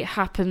story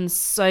happens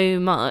so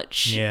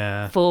much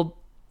for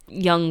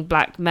young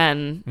black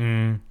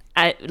men.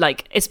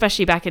 Like,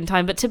 especially back in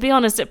time. But to be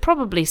honest, it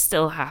probably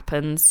still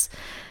happens.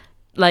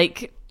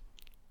 Like,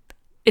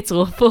 it's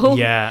awful.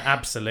 Yeah,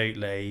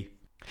 absolutely.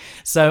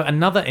 So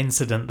another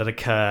incident that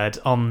occurred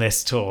on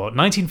this tour,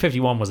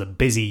 1951 was a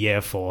busy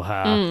year for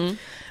her.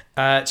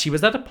 She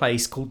was at a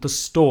place called the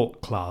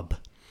Stork Club.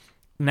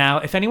 Now,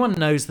 if anyone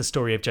knows the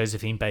story of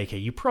Josephine Baker,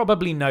 you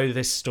probably know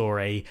this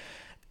story.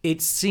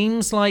 It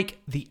seems like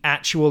the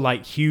actual,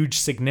 like, huge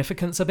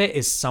significance of it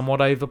is somewhat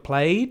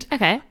overplayed.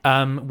 Okay.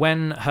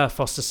 When her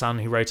foster son,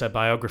 who wrote her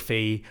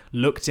biography,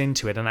 looked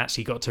into it and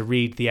actually got to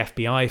read the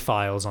FBI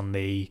files on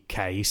the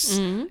case,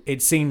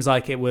 it seems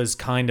like it was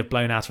kind of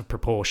blown out of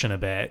proportion a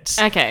bit.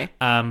 Okay.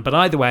 But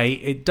either way,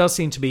 it does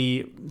seem to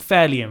be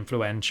fairly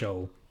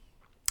influential.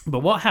 But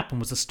what happened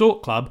was the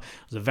Stork Club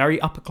was a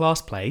very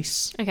upper-class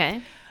place.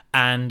 Okay.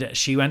 And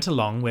she went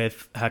along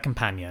with her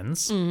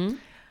companions.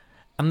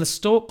 And the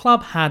Stork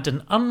Club had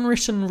an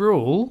unwritten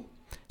rule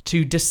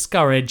to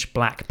discourage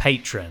black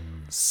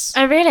patrons.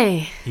 Oh,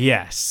 really?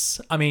 Yes.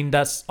 I mean,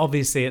 that's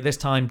obviously at this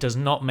time does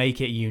not make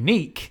it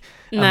unique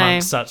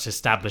amongst such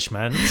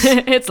establishments.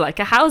 It's like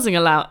a housing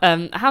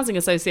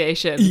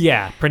association.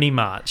 Yeah, pretty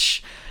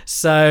much.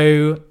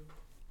 So,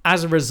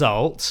 as a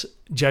result,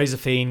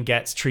 Josephine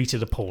gets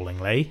treated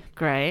appallingly.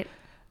 Great.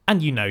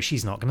 And you know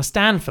she's not going to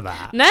stand for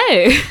that.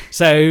 No.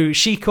 So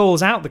she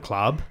calls out the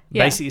club,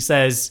 Yeah. basically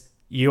says,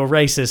 "You're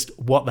racist,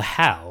 what the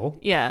hell?"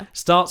 Yeah.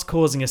 Starts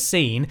causing a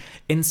scene.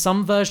 In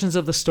some versions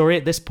of the story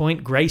at this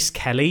point, Grace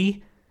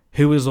Kelly,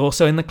 who was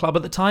also in the club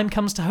at the time,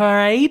 comes to her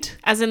aid.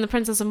 As in the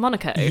Princess of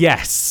Monaco?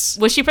 Yes.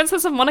 Was she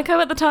Princess of Monaco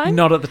at the time?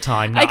 Not at the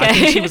time. No, Okay. I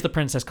think she was the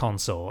princess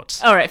consort.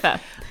 All right, fair.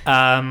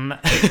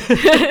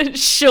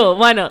 Sure,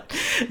 why not?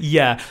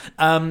 Yeah.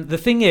 The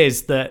thing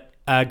is that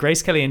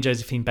Grace Kelly and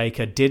Josephine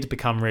Baker did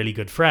become really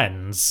good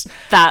friends.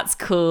 That's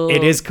cool.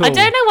 It is cool. I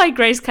don't know why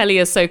Grace Kelly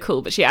is so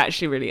cool, but she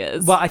actually really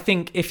is. Well, I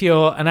think if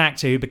you're an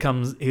actor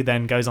who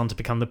then goes on to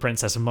become the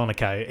Princess of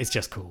Monaco, it's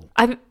just cool.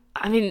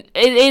 I mean,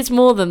 it is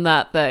more than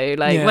that, though.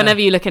 Like, Yeah. whenever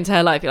you look into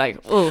her life, you're like,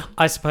 oh.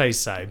 I suppose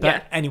so. But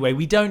Yeah. anyway,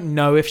 we don't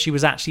know if she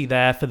was actually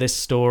there for this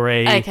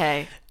story.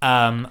 Okay.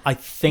 I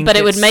think But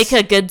it would make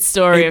a good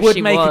story It if would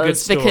she make a good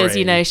was, because, story.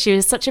 you know, she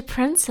was such a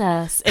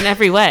princess in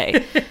every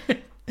way.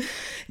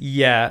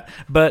 Yeah,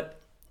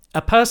 but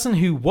a person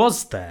who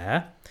was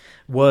there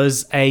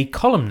was a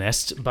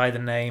columnist by the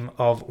name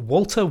of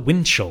Walter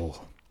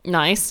Winchell.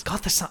 Nice.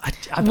 God,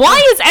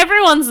 Why is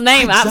everyone's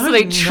name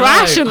absolute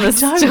trash in this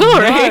story?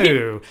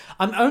 No.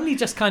 I'm only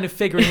just kind of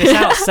figuring this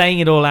out, saying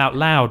it all out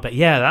loud, but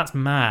yeah, that's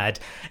mad.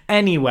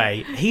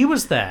 Anyway, he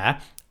was there,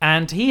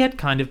 and he had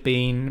kind of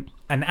been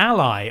an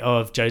ally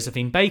of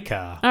Josephine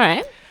Baker. All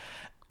right.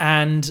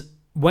 And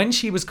when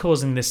she was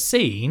causing this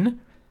scene,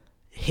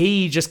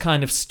 he just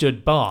kind of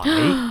stood by,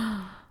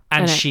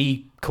 and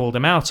she called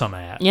him out on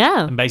it.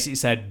 Yeah. And basically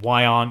said,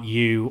 "Why aren't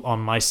you on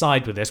my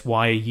side with this?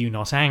 Why are you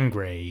not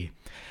angry?"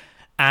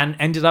 And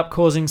ended up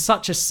causing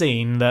such a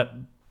scene that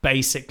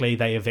basically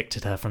they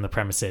evicted her from the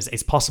premises.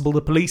 It's possible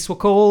the police were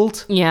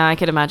called. Yeah, I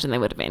could imagine they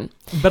would have been.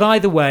 But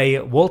either way,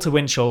 Walter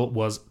Winchell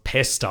was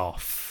pissed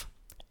off.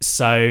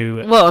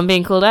 So, Well, I'm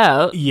being called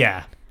out.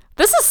 yeah.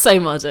 This is so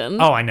modern.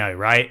 Oh, I know,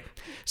 right?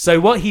 So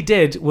what he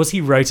did was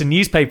he wrote a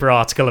newspaper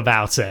article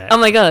about it. Oh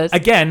my god.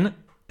 Again,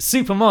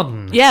 super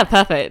modern. Yeah,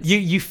 perfect.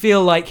 You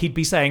feel like he'd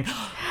be saying,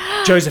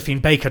 Josephine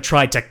Baker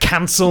tried to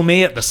cancel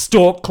me at the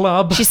Stork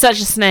Club. She's such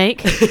a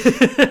snake.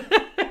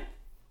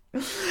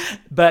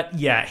 But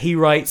yeah, he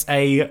writes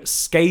a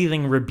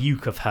scathing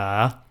rebuke of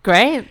her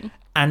Great.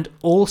 and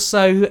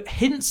also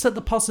hints at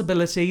the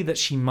possibility that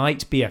she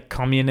might be a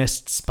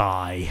communist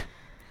spy.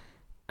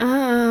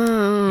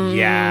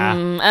 Yeah.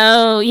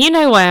 Oh, you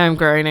know why I'm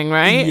groaning,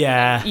 right?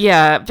 Yeah.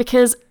 Yeah,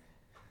 because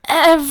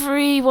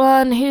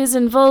everyone who's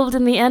involved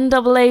in the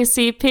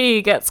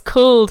NAACP gets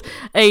called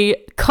a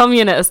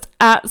communist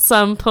at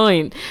some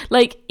point.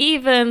 Like,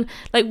 even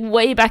like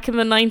way back in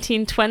the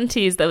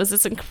 1920s, there was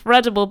this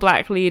incredible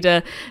black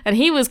leader, and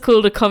he was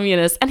called a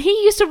communist, and he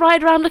used to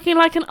ride around looking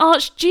like an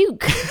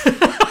archduke.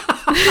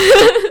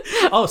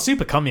 Oh,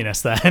 super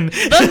communist then.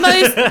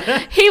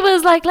 He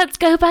was like, let's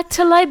go back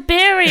to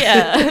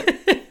Liberia.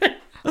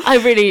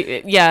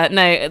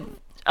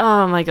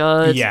 Oh my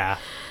god. Yeah.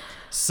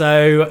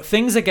 So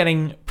things are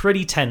getting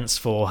pretty tense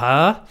for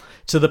her,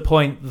 to the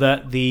point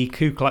that the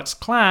Ku Klux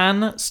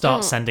Klan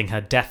start sending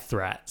her death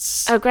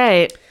threats. Oh,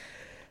 great.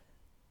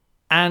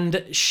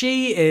 And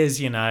she is,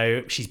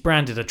 she's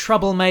branded a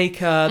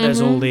troublemaker.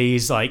 There's all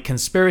these like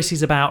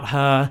conspiracies about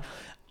her.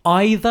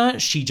 Either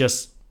she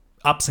just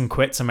ups and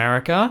quits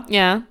America,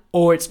 Yeah.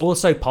 or it's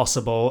also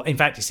possible, in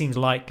fact, it seems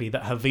likely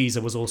that her visa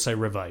was also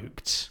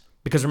revoked.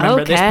 Because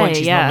remember, at this Okay, point,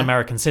 she's not yeah. an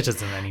American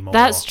citizen anymore.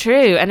 That's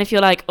true. And if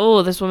you're like,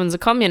 oh, this woman's a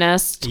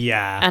communist,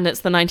 Yeah. and it's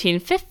the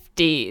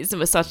 1950s, and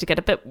we're starting to get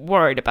a bit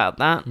worried about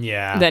that,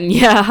 Yeah. then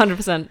yeah,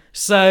 100%.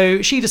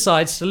 So she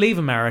decides to leave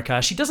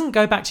America. She doesn't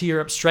go back to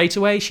Europe straight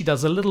away. She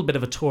does a little bit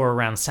of a tour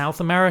around South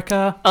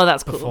America, Oh,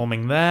 that's cool.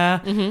 performing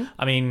there.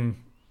 I mean,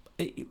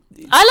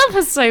 I love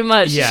her so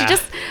much. Yeah. She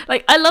just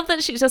I love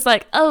that she's just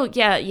like, oh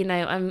yeah,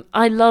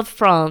 I love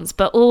France,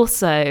 but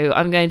also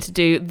I'm going to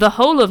do the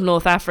whole of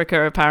North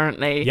Africa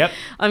apparently. Yep.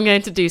 I'm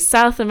going to do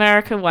South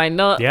America, why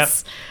not? Yep.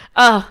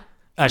 Oh,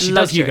 she does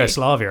luxury.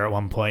 Yugoslavia at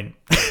one point.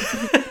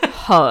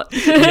 Hot.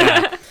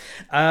 Yeah.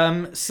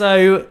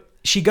 So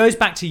she goes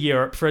back to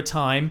Europe for a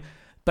time,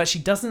 but she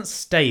doesn't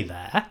stay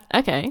there.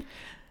 Okay.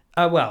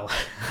 Well,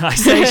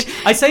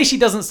 I say she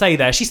doesn't stay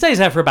there. She stays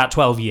there for about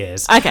 12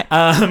 years. Okay.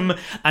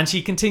 And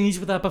she continues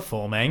with her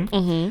performing.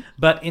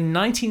 But in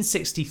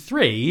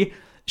 1963,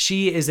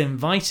 she is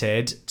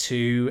invited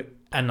to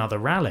another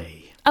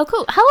rally. Oh,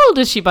 cool. How old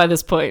is she by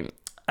this point?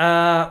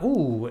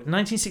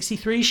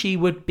 1963, she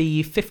would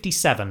be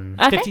 57.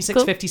 Okay, 56,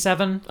 cool.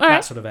 57, All right.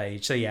 that sort of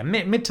age. So yeah,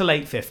 mid to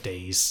late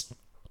 50s.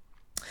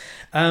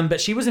 But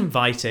she was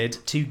invited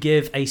to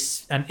give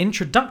an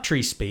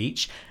introductory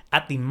speech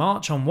at the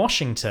March on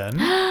Washington,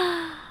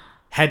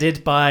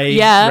 headed by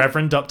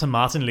Reverend Dr.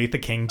 Martin Luther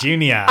King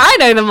Jr. I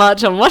know the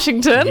March on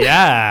Washington.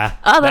 Yeah.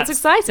 Oh, that's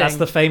exciting. That's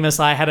the famous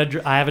I have a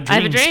dream I have a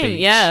dream, speech.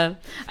 yeah.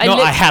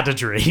 I had a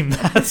dream.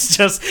 That's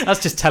just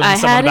telling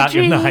someone about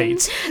your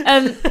night.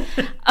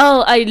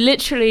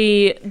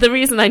 The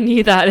reason I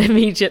knew that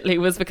immediately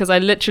was because I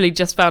literally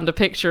just found a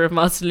picture of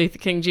Martin Luther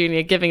King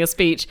Jr. giving a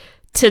speech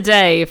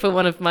today for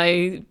one of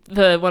my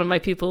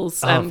pupils'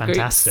 groups,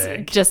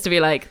 fantastic. just to be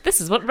like, this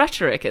is what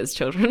rhetoric is,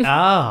 children.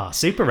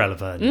 Super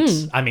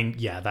relevant. I mean,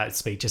 yeah, that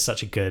speech is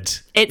such a good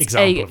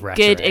example of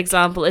rhetoric. Good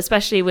example,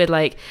 especially with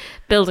like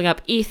building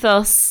up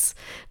ethos,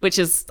 which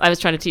is, I was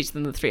trying to teach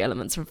them the 3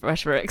 elements of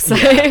rhetoric. So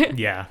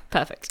Yeah.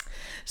 perfect.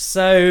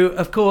 So,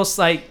 of course,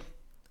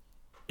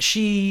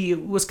 she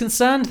was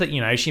concerned that,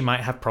 she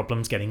might have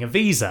problems getting a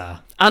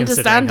visa.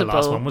 Understandable. Considering her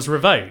last one was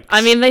revoked. I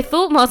mean, they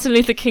thought Martin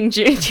Luther King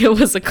Jr.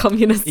 was a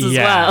communist as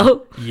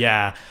well.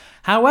 Yeah.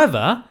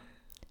 However,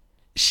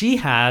 she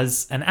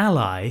has an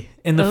ally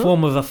in the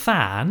form of a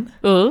fan,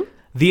 Ooh.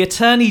 the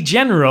Attorney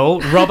General,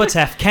 Robert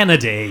F.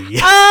 Kennedy,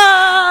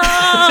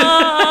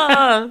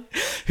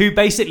 who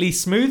basically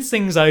smooths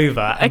things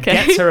over and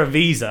gets her a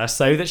visa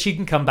so that she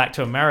can come back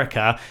to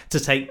America to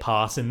take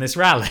part in this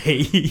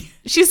rally.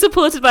 She's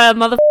supported by a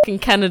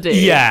motherfucking Kennedy.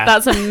 Yeah.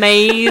 That's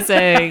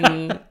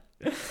amazing.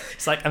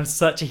 It's like, I'm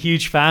such a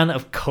huge fan.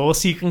 Of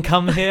course you can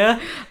come here.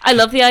 I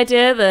love the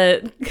idea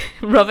that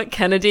Robert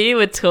Kennedy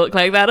would talk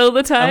like that all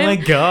the time. Oh my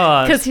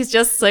God. Because he's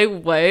just so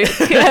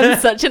woke and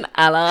such an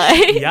ally.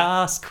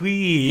 Yes,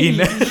 queen.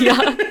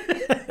 Yeah.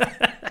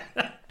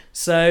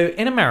 So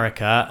in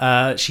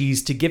America,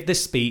 she's to give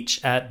this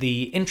speech at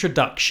the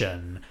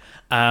introduction,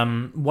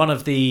 one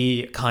of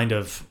the kind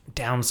of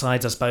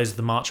downsides, I suppose, of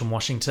the March on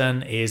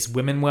Washington is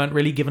women weren't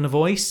really given a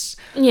voice.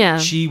 Yeah.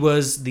 She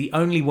was the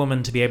only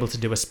woman to be able to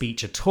do a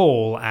speech at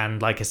all,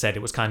 and like I said,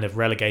 it was kind of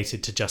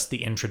relegated to just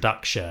the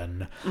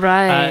introduction.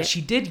 Right.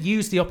 She did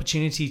use the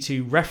opportunity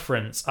to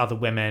reference other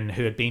women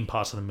who had been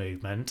part of the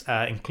movement,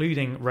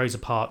 including Rosa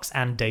Parks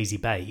and Daisy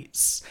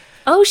Bates.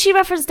 Oh, she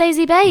referenced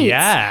Daisy Bates.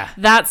 Yeah.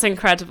 That's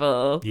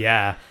incredible.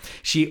 Yeah.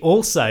 She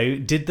also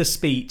did the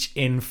speech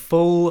in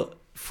full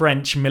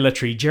French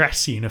military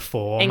dress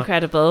uniform.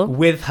 Incredible.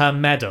 With her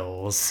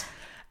medals.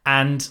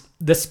 And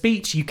the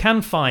speech you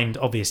can find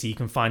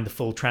the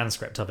full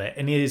transcript of it,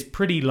 and it is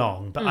pretty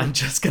long, but I'm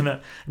just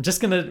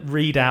gonna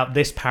read out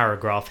this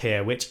paragraph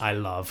here, which I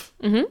love.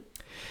 Mm-hmm.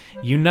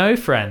 You know,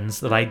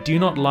 friends, that I do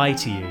not lie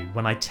to you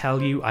when I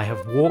tell you I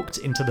have walked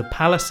into the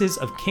palaces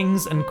of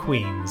kings and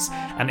queens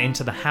and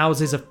into the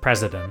houses of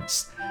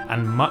presidents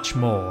and much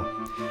more,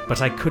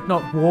 but I could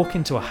not walk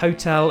into a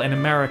hotel in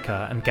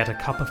America and get a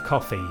cup of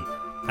coffee,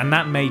 and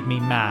that made me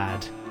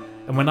mad.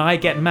 And when I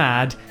get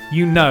mad,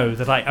 you know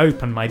that I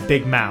open my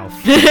big mouth.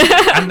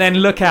 And then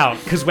look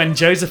out, because when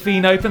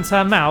Josephine opens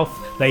her mouth,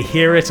 they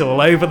hear it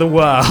all over the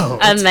world.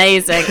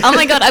 Amazing. Oh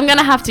my god, I'm going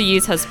to have to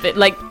use her speech.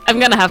 I'm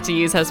going to have to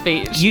use her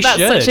speech. That's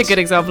should. such a good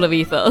example of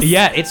ethos.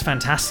 Yeah, it's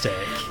fantastic.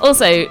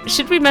 Also,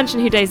 should we mention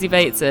who Daisy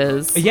Bates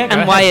is? Yeah, go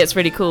and why ahead. it's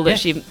really cool that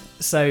she...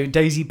 So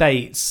Daisy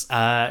Bates,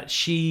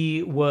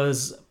 she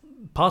was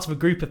part of a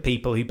group of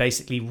people who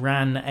basically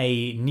ran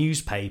a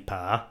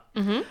newspaper,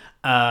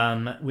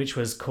 which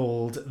was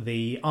called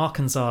the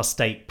Arkansas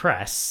State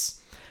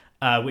Press,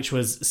 which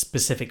was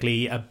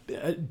specifically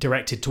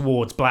directed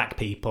towards black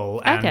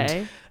people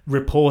and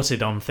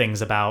reported on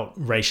things about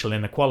racial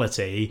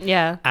inequality.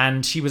 Yeah.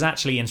 And she was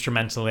actually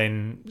instrumental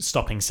in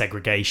stopping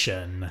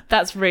segregation.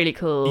 That's really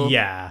cool.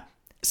 Yeah.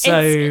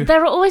 So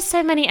there are always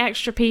so many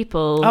extra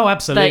people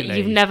absolutely. that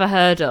you've never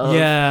heard of.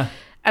 Yeah.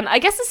 And I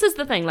guess this is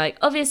the thing, like,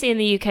 obviously in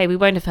the UK we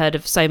won't have heard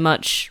of so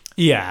much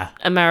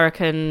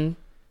American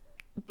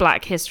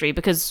black history,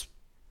 because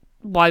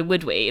why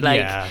would we?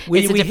 Like,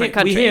 it's a different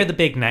country. We hear the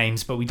big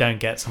names, but we don't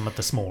get some of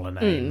the smaller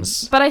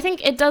names. But I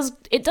think it does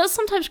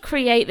sometimes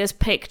create this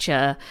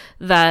picture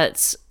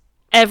that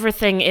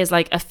everything is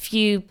like a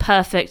few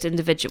perfect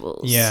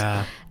individuals.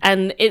 Yeah.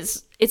 And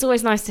it's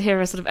always nice to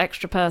hear a sort of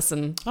extra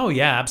person. Oh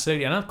yeah,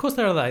 absolutely. And of course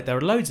there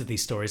are loads of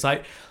these stories.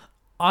 Like,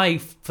 I,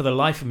 for the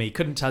life of me,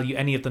 couldn't tell you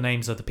any of the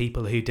names of the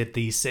people who did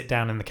the sit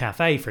down in the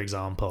cafe, for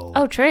example.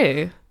 Oh,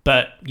 true.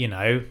 But,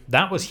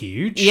 that was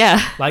huge.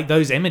 Yeah. Like,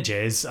 those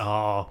images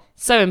are...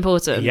 so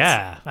important.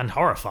 Yeah, and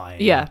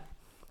horrifying. Yeah.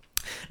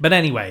 But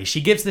anyway,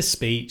 she gives this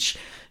speech.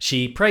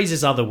 She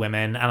praises other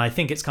women, and I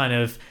think it's kind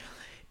of...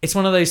 It's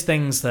one of those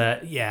things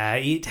that,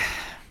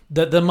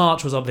 the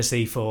march was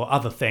obviously for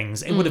other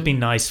things. It would have been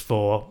nice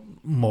for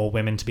more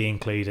women to be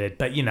included,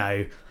 but,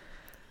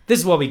 this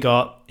is what we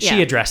got.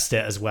 She addressed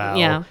it as well.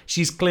 Yeah.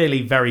 She's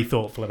clearly very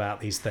thoughtful about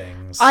these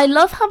things. I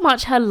love how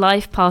much her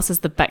life passes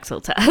the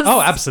Bechdel test.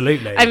 Oh,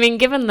 absolutely. I mean,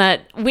 given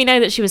that we know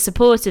that she was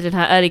supported in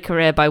her early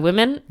career by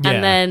women,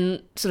 and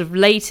then sort of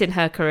late in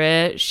her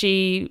career,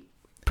 she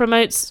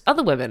promotes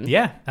other women.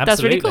 Yeah, absolutely.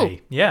 That's really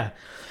cool. Yeah.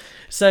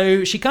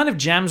 So she kind of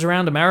jams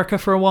around America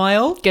for a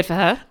while. Good for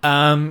her.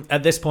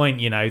 At this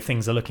point,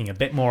 things are looking a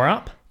bit more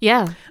up.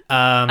 Yeah.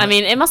 I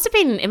mean, it must have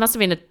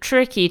been a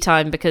tricky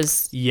time,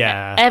 because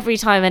every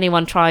time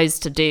anyone tries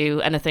to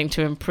do anything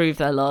to improve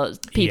their laws,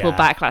 people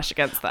backlash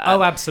against that.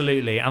 Oh,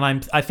 absolutely.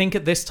 And I think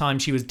at this time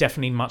she was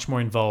definitely much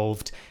more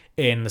involved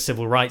in the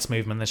civil rights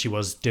movement than she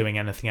was doing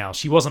anything else.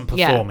 She wasn't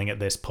performing at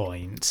this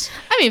point.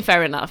 I mean,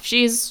 fair enough.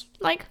 She's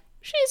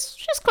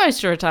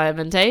close to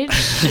retirement age.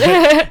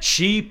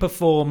 She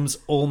performs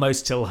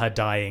almost till her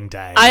dying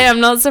day. I am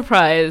not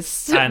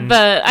surprised,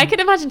 but I can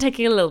imagine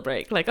taking a little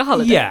break, like a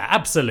holiday. Yeah,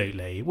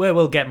 absolutely.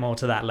 We'll get more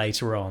to that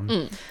later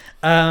on.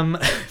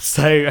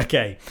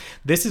 Okay,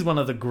 this is one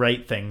of the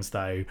great things,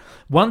 though.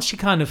 Once she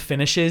kind of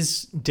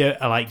finishes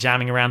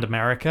jamming around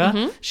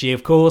America, she,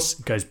 of course,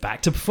 goes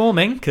back to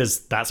performing,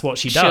 because that's what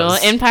she does.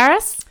 Sure, in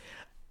Paris?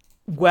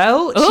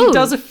 Well, she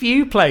does a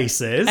few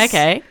places.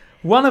 Okay.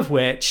 One of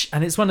which,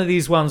 and it's one of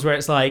these ones where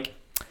it's like,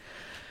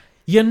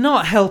 you're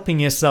not helping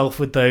yourself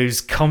with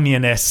those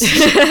communist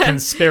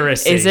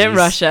conspiracies. Is it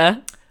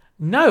Russia?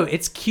 No,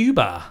 it's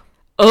Cuba.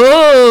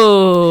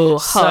 Oh,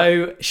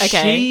 so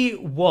she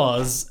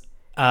was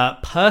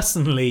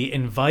personally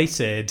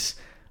invited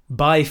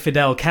by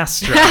Fidel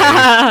Castro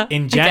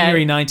in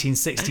January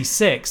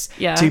 1966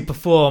 to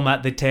perform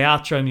at the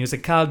Teatro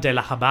Musical de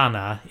la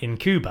Habana in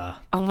Cuba.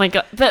 Oh my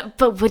god,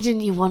 but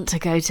wouldn't you want to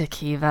go to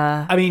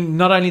Cuba? I mean,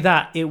 not only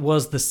that, it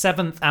was the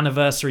 7th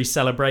anniversary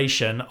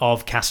celebration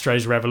of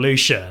Castro's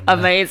revolution.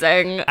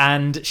 Amazing.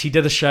 And she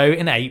did a show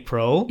in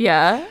April.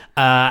 Yeah.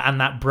 And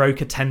that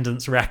broke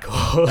attendance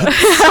records.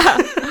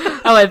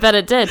 Oh, I bet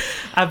it did.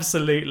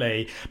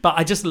 Absolutely. But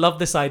I just love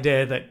this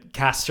idea that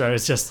Castro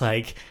is just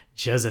like,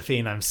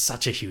 Josephine, I'm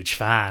such a huge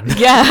fan.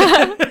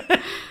 Yeah.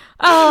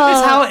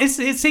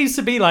 It seems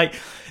to be like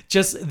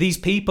just these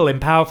people in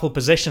powerful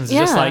positions are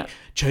just like,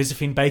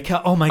 Josephine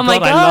Baker, oh my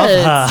God, I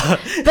love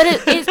her.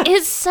 But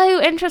It's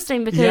so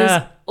interesting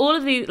because all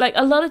of these, like,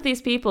 a lot of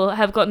these people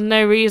have got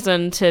no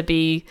reason to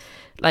be,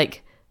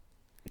 like,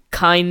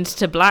 kind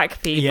to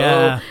black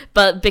people,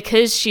 but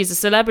because she's a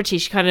celebrity,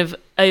 she kind of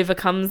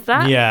overcomes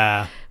that.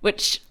 Yeah.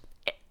 Which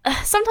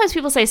sometimes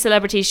people say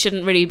celebrities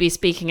shouldn't really be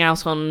speaking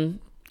out on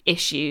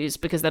issues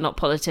because they're not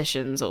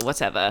politicians or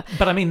whatever.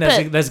 But I mean,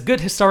 there's good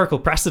historical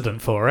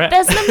precedent for it.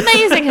 There's an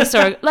amazing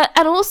historical,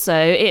 and also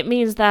it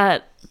means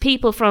that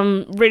people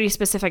from really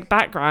specific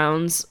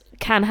backgrounds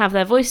can have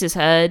their voices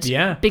heard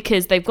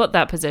because they've got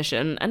that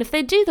position, and if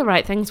they do the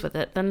right things with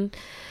it, then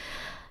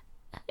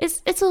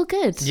it's all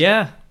good.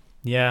 Yeah.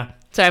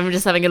 So I'm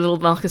just having a little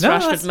Marcus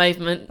Rashford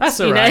moment. That's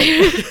all right.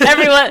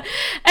 Everyone,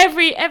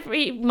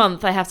 every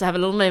month I have to have a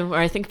little moment where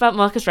I think about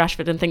Marcus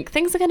Rashford and think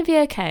things are going to be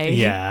okay.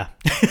 Yeah.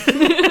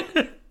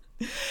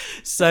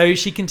 So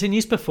she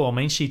continues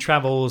performing. She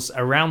travels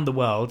around the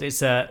world.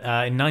 It's in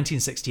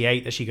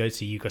 1968 that she goes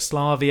to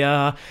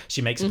Yugoslavia.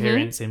 She makes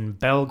appearance in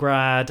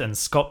Belgrade and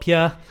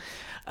Skopje.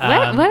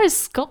 Where is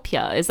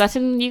Skopje? Is that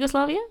in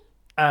Yugoslavia?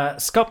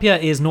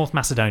 Skopje is North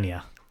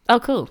Macedonia. Oh,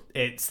 cool.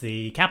 It's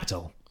the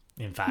capital,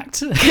 in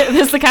fact.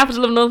 It's the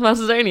capital of North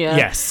Macedonia?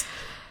 Yes.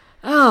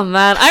 Oh,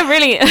 man. I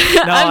really...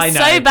 I'm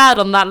so bad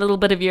on that little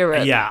bit of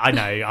Europe. Yeah, I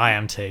know. I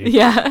am too.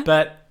 Yeah.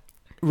 But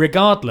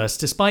regardless,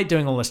 despite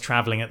doing all this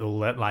traveling at all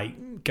that,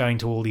 like going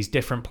to all these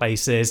different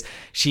places,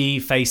 she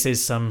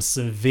faces some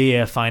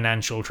severe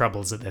financial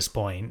troubles at this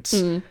point.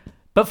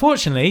 But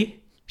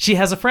fortunately, she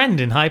has a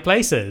friend in high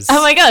places.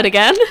 Oh my God,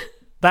 again?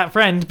 That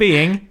friend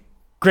being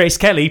Grace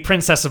Kelly,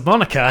 Princess of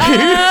Monaco.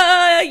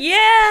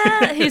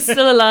 Yeah, who's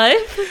still alive.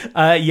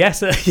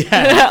 Yes,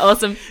 yeah.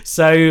 Awesome.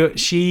 So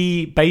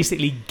she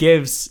basically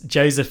gives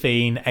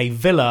Josephine a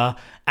villa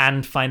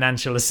and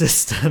financial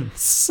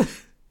assistance.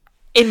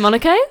 In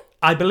Monaco?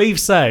 I believe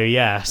so,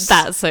 yes.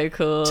 That's so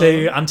cool.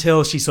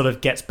 Until she sort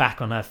of gets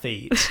back on her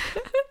feet.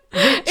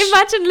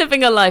 Imagine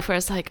living a life where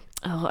it's like,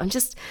 oh,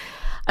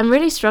 I'm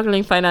really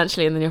struggling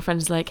financially, and then your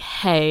friend's like,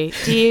 hey,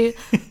 do you...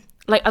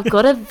 Like, I've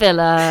got a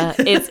villa.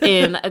 It's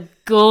in a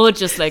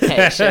gorgeous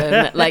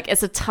location. Like,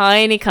 it's a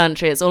tiny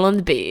country. It's all on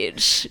the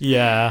beach.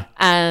 Yeah.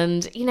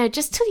 And,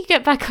 just till you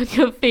get back on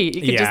your feet,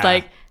 you can just,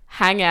 like,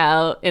 hang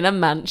out in a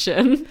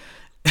mansion.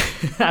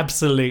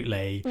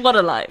 Absolutely. What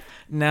a life.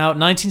 Now,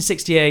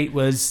 1968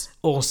 was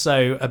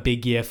also a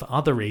big year for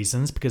other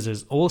reasons, because it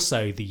was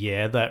also the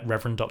year that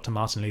Reverend Dr.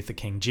 Martin Luther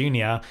King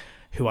Jr.,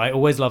 who I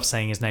always love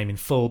saying his name in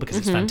full because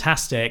it's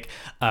fantastic,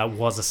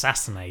 was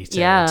assassinated.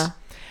 Yeah.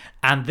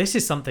 And this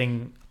is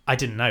something I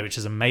didn't know, which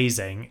is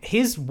amazing.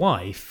 His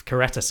wife,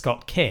 Coretta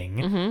Scott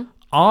King,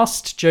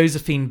 asked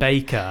Josephine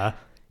Baker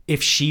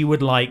if she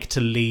would like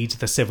to lead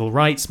the civil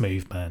rights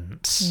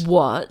movement.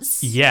 What?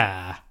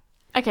 Yeah.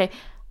 Okay.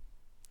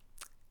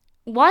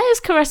 Why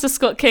is Coretta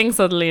Scott King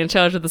suddenly in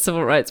charge of the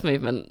civil rights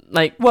movement?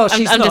 Like, well,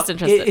 she's I'm not, just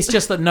interested. It's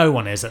just that no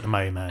one is at the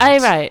moment. Oh,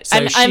 right.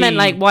 So I meant,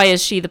 like, why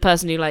is she the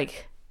person who,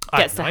 like,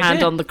 gets the hand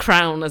idea. on the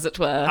crown, as it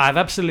were? I have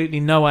absolutely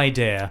no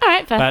idea. All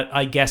right, fair. But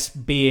I guess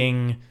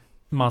being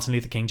Martin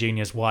Luther King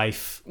Jr.'s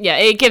wife... Yeah,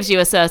 it gives you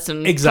a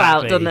certain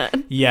clout, doesn't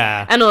it?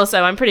 Yeah. And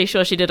also, I'm pretty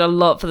sure she did a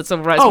lot for the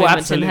civil rights movement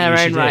absolutely, in her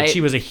own right.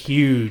 She was a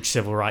huge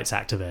civil rights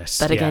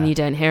activist. But again, you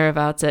don't hear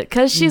about it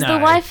because she's the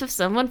wife of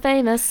someone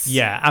famous.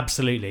 Yeah,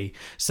 absolutely.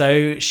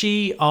 So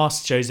she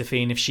asked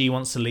Josephine if she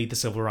wants to lead the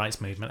civil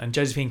rights movement, and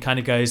Josephine kind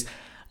of goes,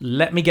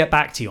 let me get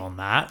back to you on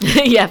that.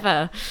 Yeah,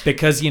 fair.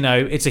 Because,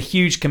 it's a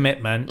huge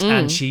commitment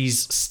and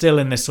she's still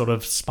in this sort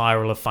of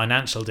spiral of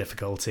financial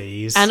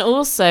difficulties. And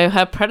also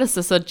her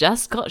predecessor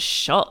just got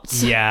shot.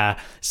 Yeah.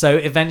 So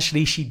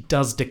eventually she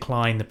does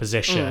decline the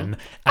position.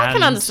 I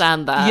can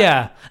understand that.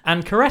 Yeah.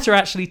 And Coretta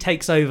actually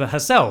takes over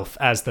herself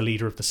as the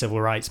leader of the civil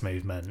rights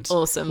movement.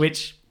 Awesome.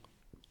 Which...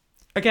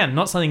 Again,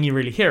 not something you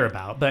really hear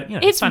about, but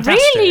it's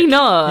fantastic. Really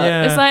not.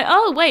 Yeah. It's like,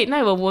 oh wait,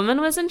 no, a woman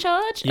was in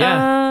charge.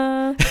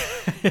 Yeah.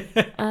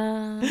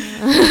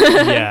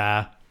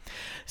 Yeah.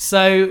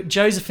 So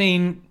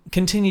Josephine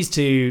continues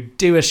to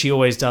do as she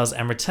always does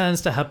and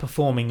returns to her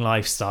performing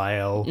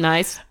lifestyle.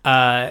 Nice.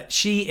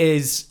 She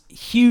is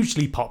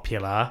hugely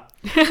popular.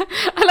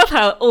 I love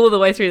how all the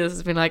way through this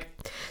has been like,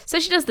 so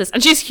she does this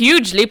and she's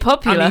hugely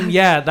popular. I mean,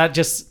 yeah, that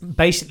just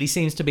basically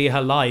seems to be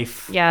her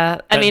life. Yeah.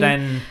 But I mean,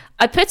 then...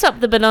 I put up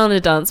the banana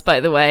dance,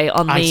 by the way,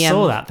 on the I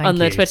saw that. Thank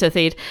the you. Twitter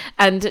feed,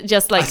 and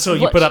just like I saw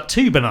you put up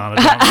 2 banana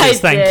dances.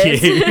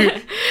 Thank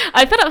you.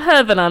 I put up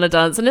her banana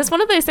dance, and it's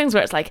one of those things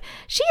where it's like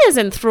she is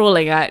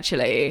enthralling,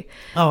 actually.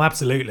 Oh,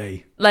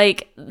 absolutely.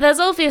 Like, there's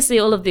obviously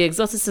all of the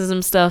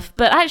exoticism stuff,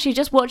 but actually,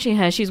 just watching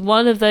her, she's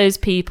one of those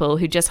people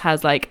who just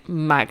has like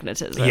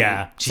magnetism.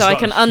 Yeah, so I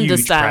can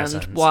understand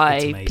presence.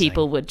 why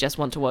people would just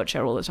want to watch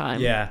her all the time.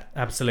 Yeah,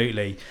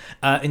 absolutely.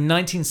 In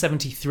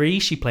 1973,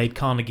 she played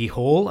Carnegie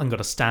Hall and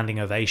got a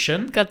standing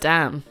ovation. God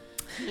damn.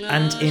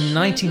 And in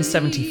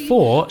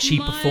 1974, she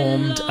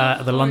performed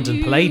at the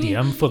London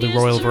Palladium for the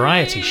Royal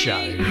Variety Show.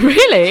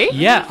 Really?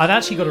 Yeah, I've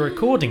actually got a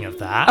recording of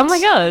that. Oh my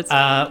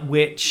God.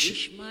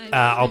 Which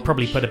I'll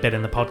probably put a bit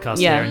in the podcast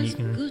there and you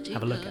can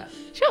have a look at.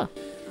 Sure.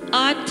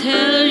 I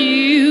tell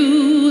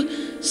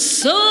you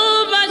so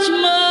much more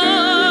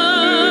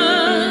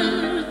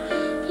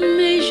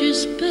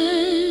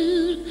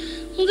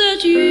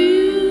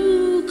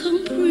as-tu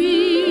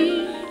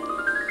compris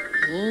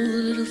all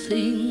the little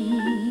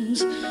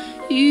things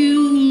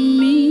you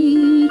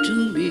mean to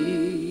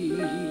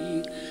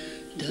me,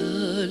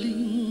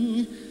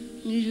 darling?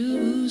 Je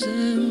vous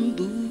aime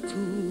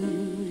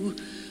beaucoup.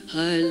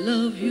 I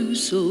love you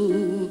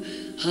so,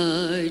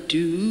 I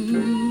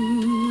do.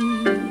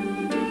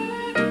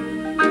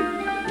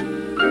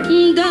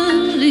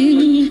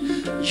 Darling,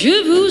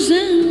 je vous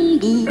aime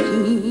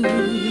beaucoup.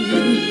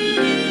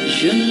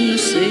 Je ne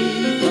sais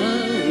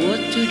pas what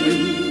to do.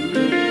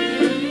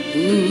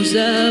 Vous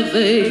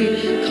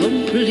avez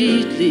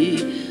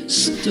completely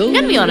stolen.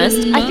 I'm gonna be honest,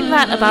 I think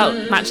that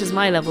about matches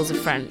my levels of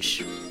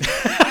French.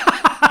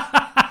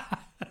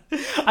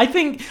 I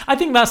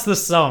think that's the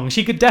song.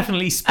 She could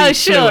definitely speak Oh,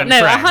 sure. fluent No,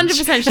 French.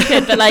 100% she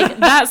could, but like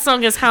that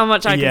song is how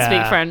much I can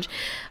speak French.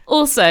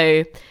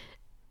 Also,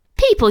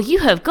 people, you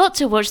have got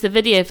to watch the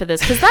video for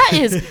this because that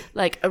is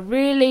like a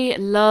really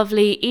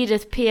lovely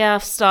Edith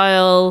Piaf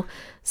style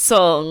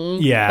song.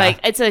 Yeah. Like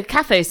it's a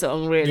cafe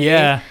song, really.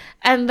 Yeah.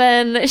 And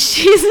then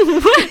she's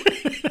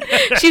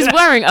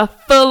wearing a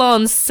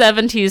full-on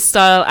 70s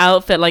style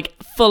outfit, like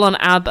full-on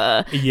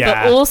ABBA,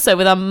 Yeah. but also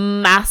with a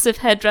massive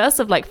headdress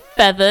of like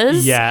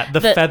feathers. Yeah,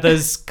 the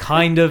feathers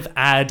kind of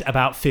add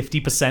about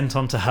 50%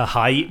 onto her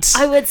height.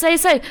 I would say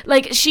so.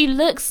 Like, she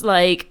looks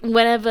like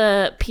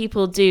whenever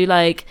people do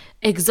like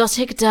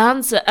exotic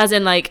dance, as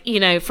in like, you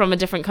know, from a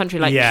different country,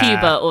 like Yeah.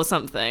 Cuba or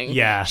something.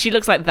 Yeah. She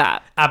looks like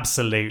that.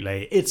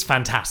 Absolutely. It's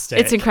fantastic.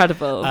 It's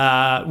incredible.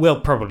 We'll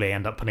probably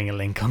end up putting a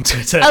link on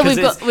Twitter. Oh,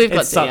 'cause we've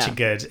got it's to, such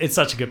yeah. it's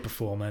such a good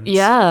performance.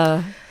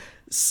 Yeah.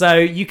 So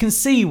you can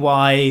see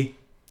why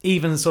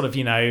even sort of,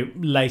 you know,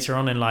 later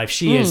on in life,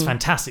 she is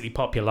fantastically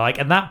popular. Like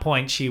at that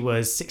point, she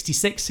was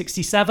 66,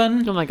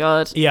 67. Oh my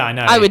God. Yeah, I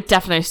know. I would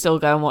definitely still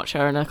go and watch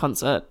her in a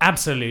concert.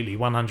 Absolutely,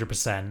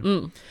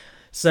 100%.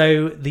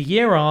 So the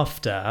year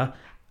after,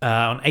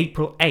 on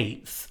April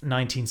 8th,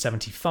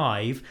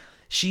 1975,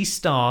 she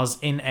stars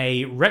in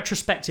a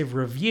retrospective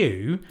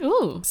review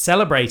Ooh.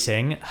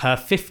 celebrating her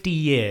 50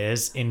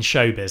 years in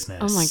show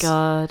business. Oh my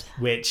God.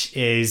 Which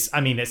is, I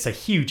mean, it's a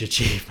huge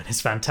achievement.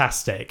 It's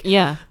fantastic.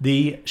 Yeah.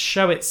 The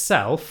show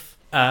itself,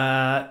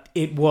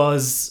 it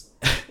was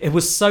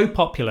so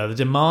popular. The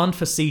demand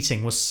for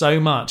seating was so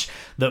much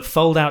that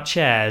fold-out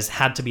chairs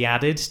had to be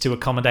added to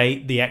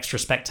accommodate the extra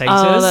spectators.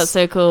 Oh, that's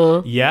so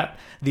cool. Yep.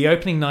 The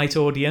opening night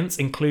audience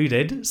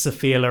included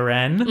Sophia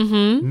Loren,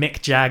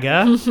 Mick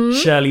Jagger,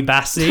 Shirley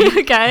Bassey,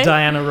 Okay.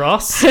 Diana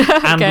Ross, and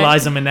Okay.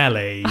 Liza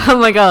Minnelli. Oh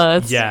my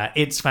God. Yeah,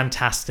 it's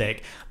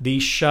fantastic. The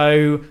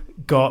show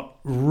got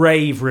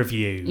rave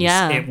reviews.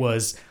 Yeah. It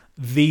was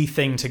the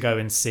thing to go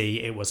and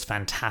see. It was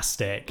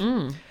fantastic.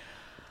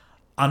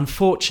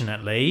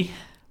 Unfortunately,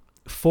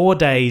 4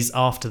 days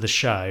after the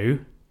show,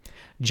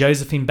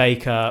 Josephine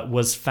Baker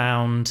was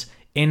found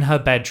in her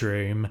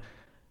bedroom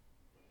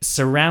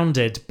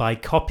surrounded by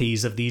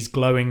copies of these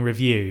glowing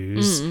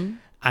reviews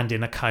and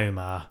in a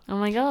coma. Oh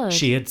my God.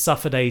 She had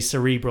suffered a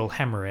cerebral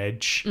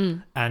hemorrhage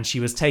and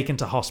she was taken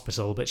to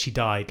hospital, but she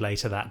died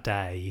later that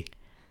day.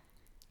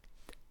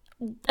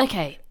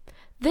 Okay.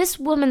 This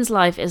woman's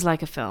life is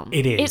like a film.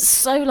 It is. It's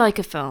so like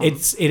a film.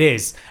 It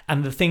is.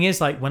 And the thing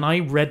is, like, when I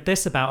read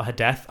this about her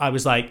death, I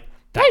was like,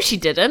 No, she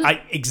didn't.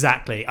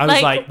 exactly. I was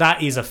Like- like,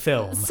 that is a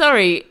film.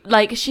 Sorry,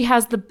 like she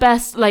has the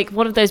best, like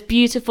one of those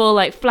beautiful,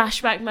 like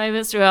flashback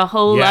moments through her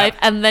whole Yeah. life,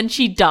 and then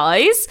she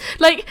dies.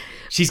 Like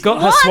She's got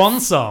her What? swan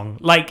song.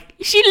 Like,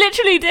 she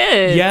literally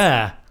did.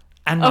 yeah.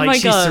 And Oh like my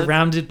she's God.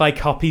 surrounded by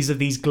copies of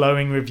these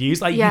glowing reviews.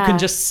 Like Yeah. you can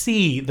just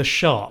see the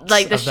shots.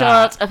 Like the of that.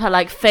 shot of her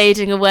like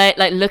fading away,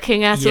 like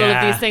looking at all of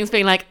Yeah. these things,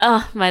 being like,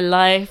 "Oh, my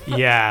life,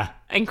 Yeah.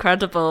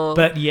 incredible."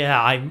 But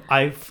yeah,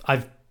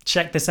 I've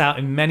checked this out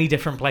in many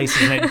different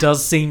places and it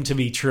does seem to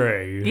be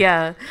true.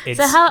 yeah. So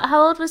It's-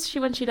 how old was she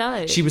when she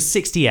died? She was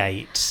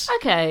 68.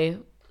 Okay.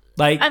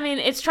 Like I mean,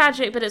 it's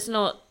tragic, but it's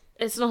not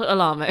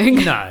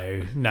alarming.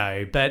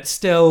 no, but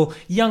still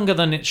younger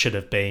than it should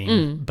have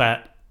been.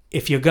 But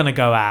if you're going to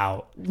go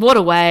out, What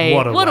a way!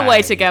 what a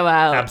way to go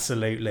out!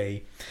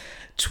 Absolutely.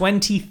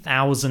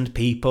 20,000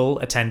 people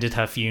attended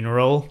her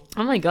funeral.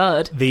 Oh my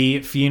God!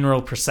 The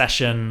funeral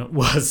procession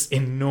was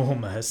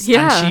enormous.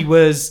 Yeah. And she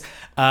was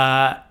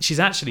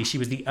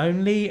the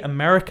only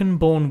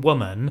American-born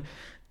woman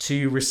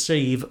to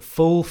receive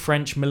full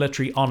French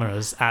military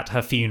honors at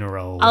her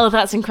funeral. Oh,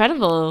 that's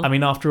incredible. I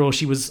mean, after all,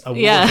 she was a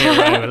war Yeah.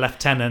 hero, a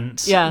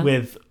lieutenant Yeah.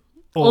 with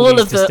all all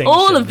these of the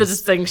distinctions.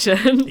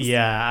 distinctions.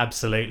 Yeah,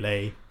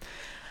 absolutely.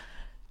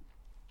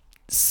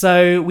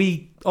 So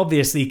we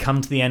obviously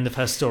come to the end of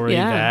her story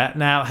Yeah. there.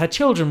 Now, her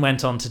children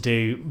went on to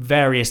do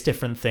various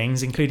different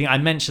things, including, I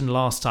mentioned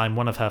last time,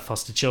 one of her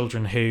foster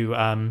children who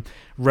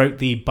wrote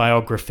the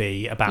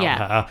biography about Yeah.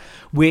 her,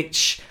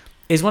 which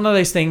is one of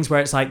those things where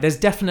it's like, there's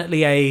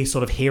definitely a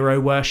sort of hero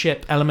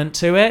worship element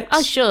to it.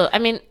 Oh, sure. I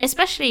mean,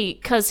 especially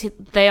because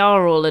they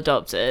are all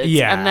adopted.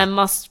 Yeah. And there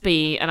must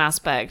be an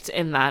aspect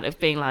in that of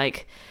being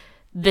like,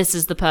 this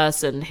is the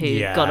person who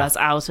Yeah. got us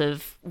out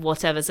of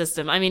whatever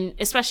system. I mean,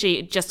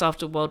 especially just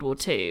after World War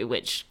II,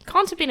 which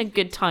can't have been a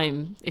good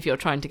time if you're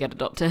trying to get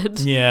adopted.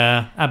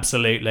 Yeah,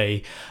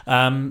 absolutely.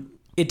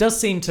 It does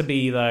seem to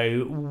be,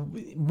 though,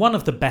 one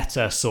of the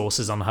better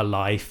sources on her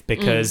life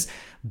because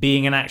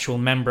being an actual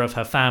member of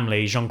her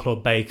family,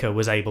 Jean-Claude Baker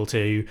was able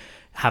to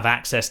have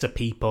access to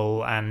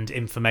people and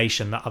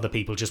information that other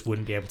people just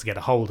wouldn't be able to get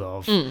a hold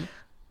of.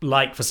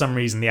 Like, for some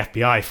reason, the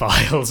FBI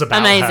files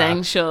about her.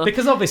 Amazing, sure.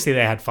 Because obviously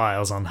they had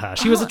files on her.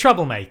 She was a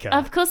troublemaker.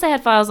 Of course they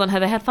had files on her.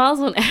 They had files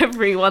on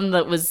everyone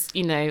that was,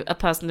 you know, a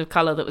person of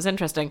colour that was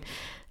interesting.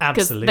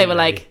 Because Absolutely. they were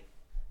like,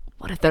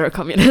 what if they're a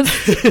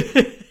communist?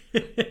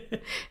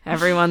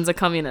 Everyone's a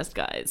communist,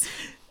 guys.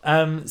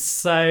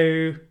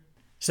 So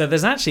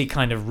there's actually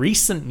kind of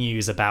recent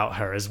news about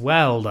her as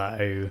well,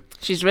 though.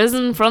 She's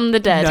risen from the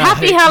dead. No,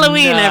 Happy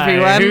Halloween, no.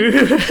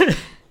 everyone.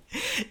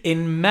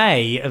 In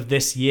May of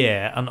this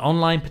year, an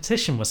online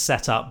petition was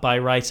set up by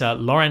writer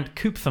Laurent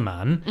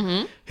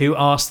Kupferman, who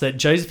asked that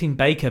Josephine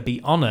Baker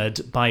be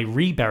honoured by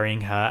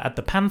reburying her at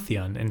the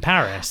Pantheon in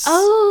Paris.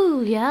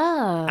 Oh,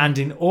 yeah. And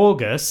in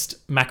August,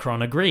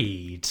 Macron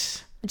agreed.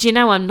 Do you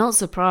know, I'm not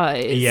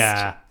surprised.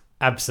 Yeah,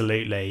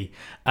 absolutely.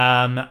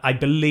 I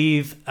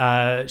believe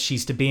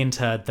she's to be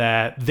interred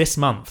there this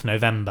month,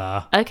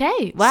 November.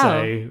 Okay, wow.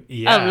 So,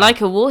 yeah. Oh, like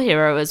a war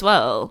hero as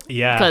well.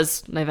 Yeah.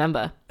 Because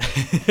November.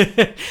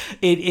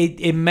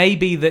 it may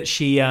be that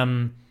she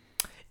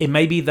it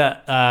may be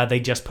that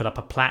they just put up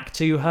a plaque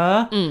to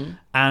her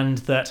and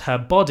that her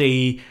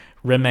body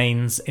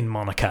remains in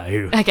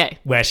Monaco. Okay.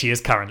 Where she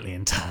is currently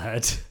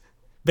interred.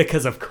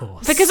 Because of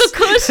course. Because of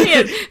course she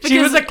is. She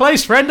was a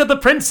close friend of the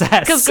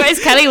princess. Because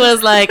Grace Kelly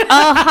was like,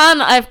 oh, hun,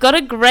 I've got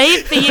a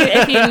grave for you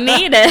if you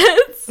need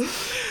it.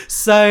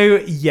 So,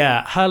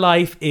 yeah, her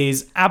life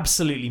is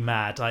absolutely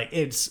mad. Like,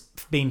 it's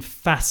been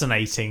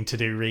fascinating to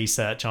do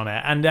research on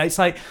it. And it's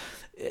like,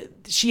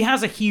 she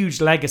has a huge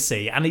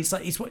legacy. And it's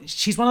like,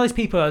 she's one of those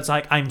people that's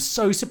like, I'm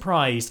so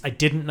surprised I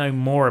didn't know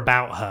more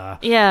about her.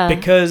 Yeah.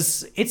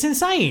 Because it's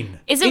insane.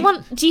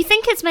 Do you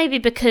think it's maybe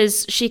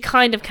because she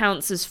kind of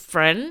counts as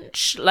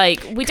French?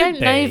 Like, we don't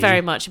know be.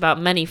 very much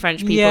about many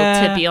French people,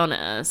 Yeah. to be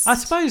honest. I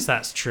suppose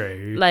that's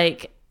true.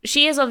 Like,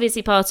 she is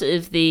obviously part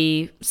of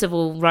the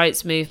civil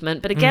rights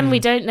movement, but again, we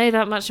don't know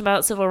that much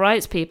about civil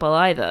rights people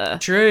either.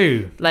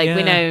 True. Like,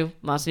 we Yeah. know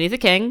Martin Luther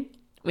King,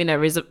 we know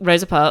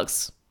Rosa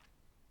Parks.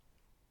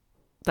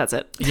 That's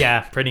it. Yeah,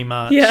 pretty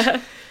much. Yeah.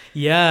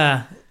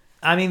 Yeah.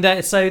 I mean, there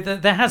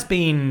has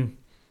been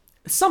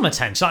some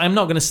attention. I'm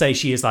not going to say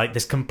she is like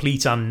this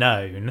complete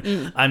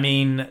unknown. I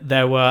mean,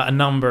 there were a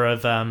number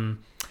of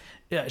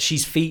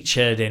she's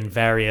featured in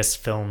various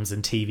films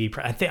and TV.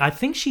 I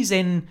think she's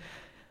in.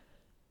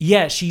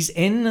 Yeah, she's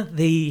in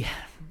the.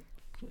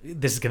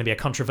 This is going to be a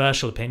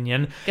controversial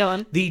opinion. Go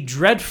on. The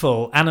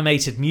dreadful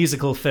animated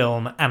musical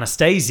film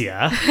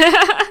Anastasia.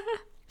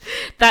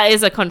 That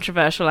is a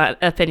controversial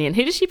opinion.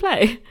 Who does she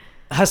play?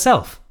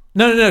 Herself.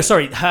 No,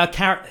 sorry. Her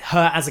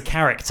as a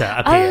character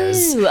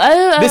appears.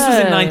 Oh. This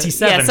was in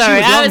 97. Yeah,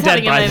 sorry, she was I long was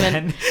dead having a by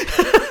moment. then.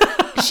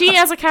 She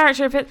as a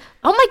character appears.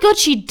 Oh my god,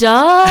 she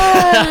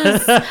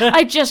does!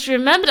 I just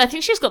remembered. I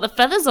think she's got the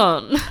feathers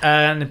on.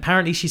 And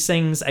apparently she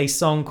sings a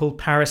song called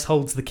Paris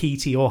Holds the Key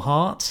to Your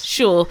Heart.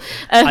 Sure.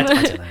 I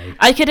don't know.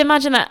 I could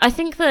imagine that. I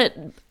think that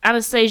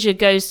Anastasia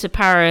goes to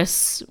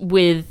Paris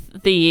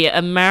with the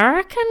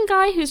American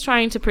guy who's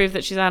trying to prove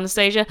that she's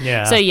Anastasia.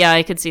 Yeah. So yeah,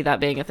 I could see that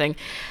being a thing.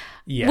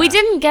 Yeah. We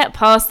didn't get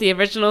past the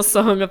original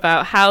song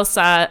about how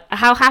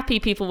happy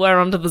people were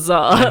under the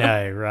Tsar. I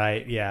know,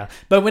 right? Yeah.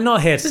 But we're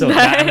not here to talk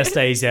about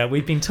Anastasia.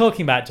 We've been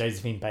talking about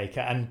Josephine Baker,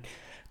 and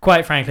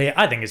quite frankly,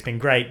 I think it's been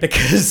great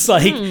because,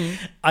 like,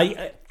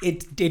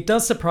 it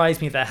does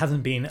surprise me there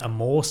hasn't been a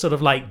more sort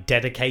of like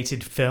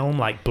dedicated film,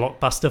 like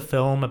blockbuster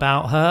film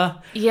about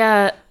her.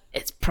 Yeah,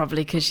 it's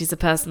probably because she's a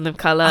person of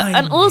colour,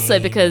 and also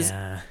because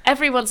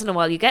every once in a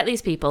while you get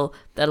these people,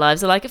 their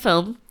lives are like a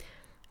film.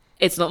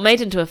 It's not made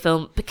into a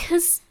film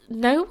because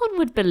no one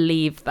would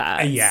believe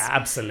that. Yeah,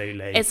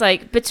 absolutely. It's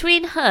like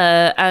between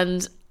her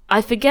and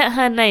I forget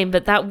her name,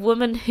 but that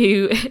woman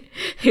who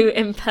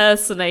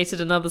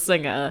impersonated another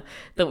singer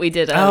that we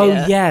did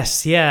earlier. Oh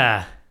yes,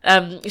 yeah.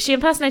 She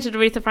impersonated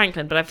Aretha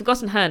Franklin, but I've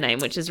forgotten her name,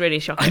 which is really I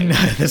shocking.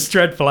 know, that's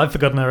dreadful. I've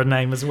forgotten her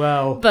name as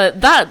well. But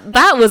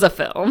that was a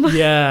film.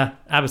 Yeah,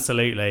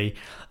 absolutely.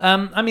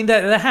 I mean,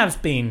 there have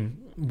been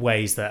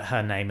ways that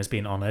her name has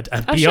been honoured.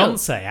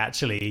 Beyonce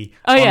actually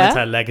honoured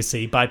her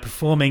legacy by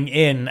performing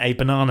in a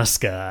banana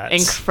skirt.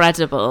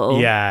 Incredible.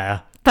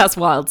 Yeah. That's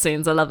wild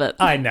scenes. I love it.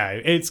 I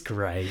know. It's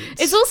great.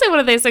 It's also one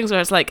of those things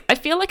where it's like, I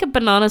feel like a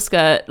banana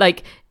skirt,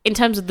 like, in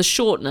terms of the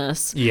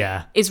shortness,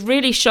 Yeah. is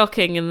really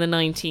shocking in the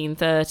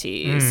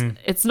 1930s.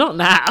 It's not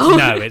now.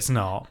 No, it's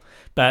not.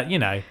 But, you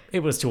know,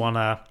 it was to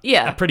honour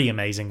Yeah. a pretty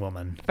amazing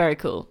woman. Very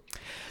cool.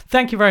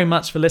 Thank you very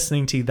much for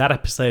listening to that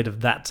episode of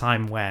That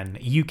Time When.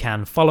 You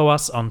can follow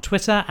us on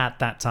Twitter at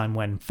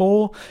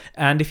ThatTimeWhen4,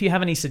 and if you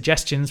have any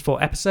suggestions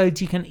for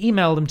episodes, you can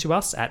email them to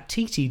us at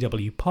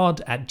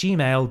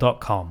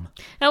ttwpod@gmail.com.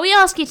 Now, we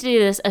ask you to do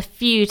this a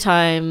few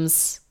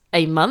times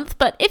a month,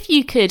 but if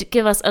you could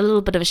give us a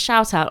little bit of a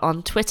shout out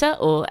on Twitter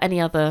or any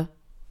other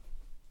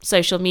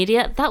social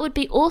media, that would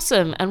be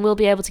awesome, and we'll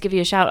be able to give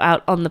you a shout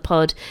out on the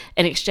pod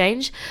in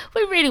exchange.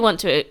 We really want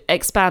to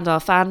expand our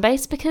fan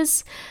base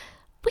because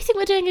we think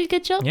we're doing a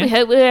good job. Yeah. We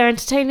hope we're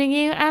entertaining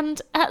you,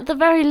 and at the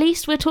very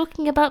least we're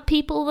talking about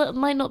people that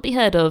might not be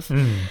heard of.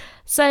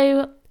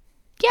 So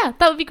yeah,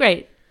 that would be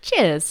great.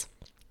 Cheers.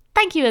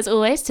 Thank you as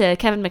always to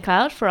Kevin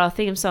MacLeod for our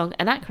theme song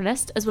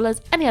Anachronist, as well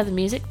as any other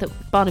music that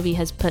Barnaby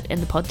has put in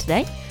the pod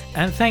today.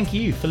 And thank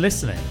you for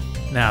listening.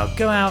 Now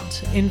go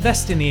out,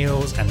 invest in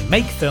eels, and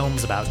make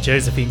films about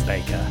Josephine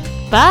Baker.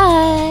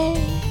 Bye.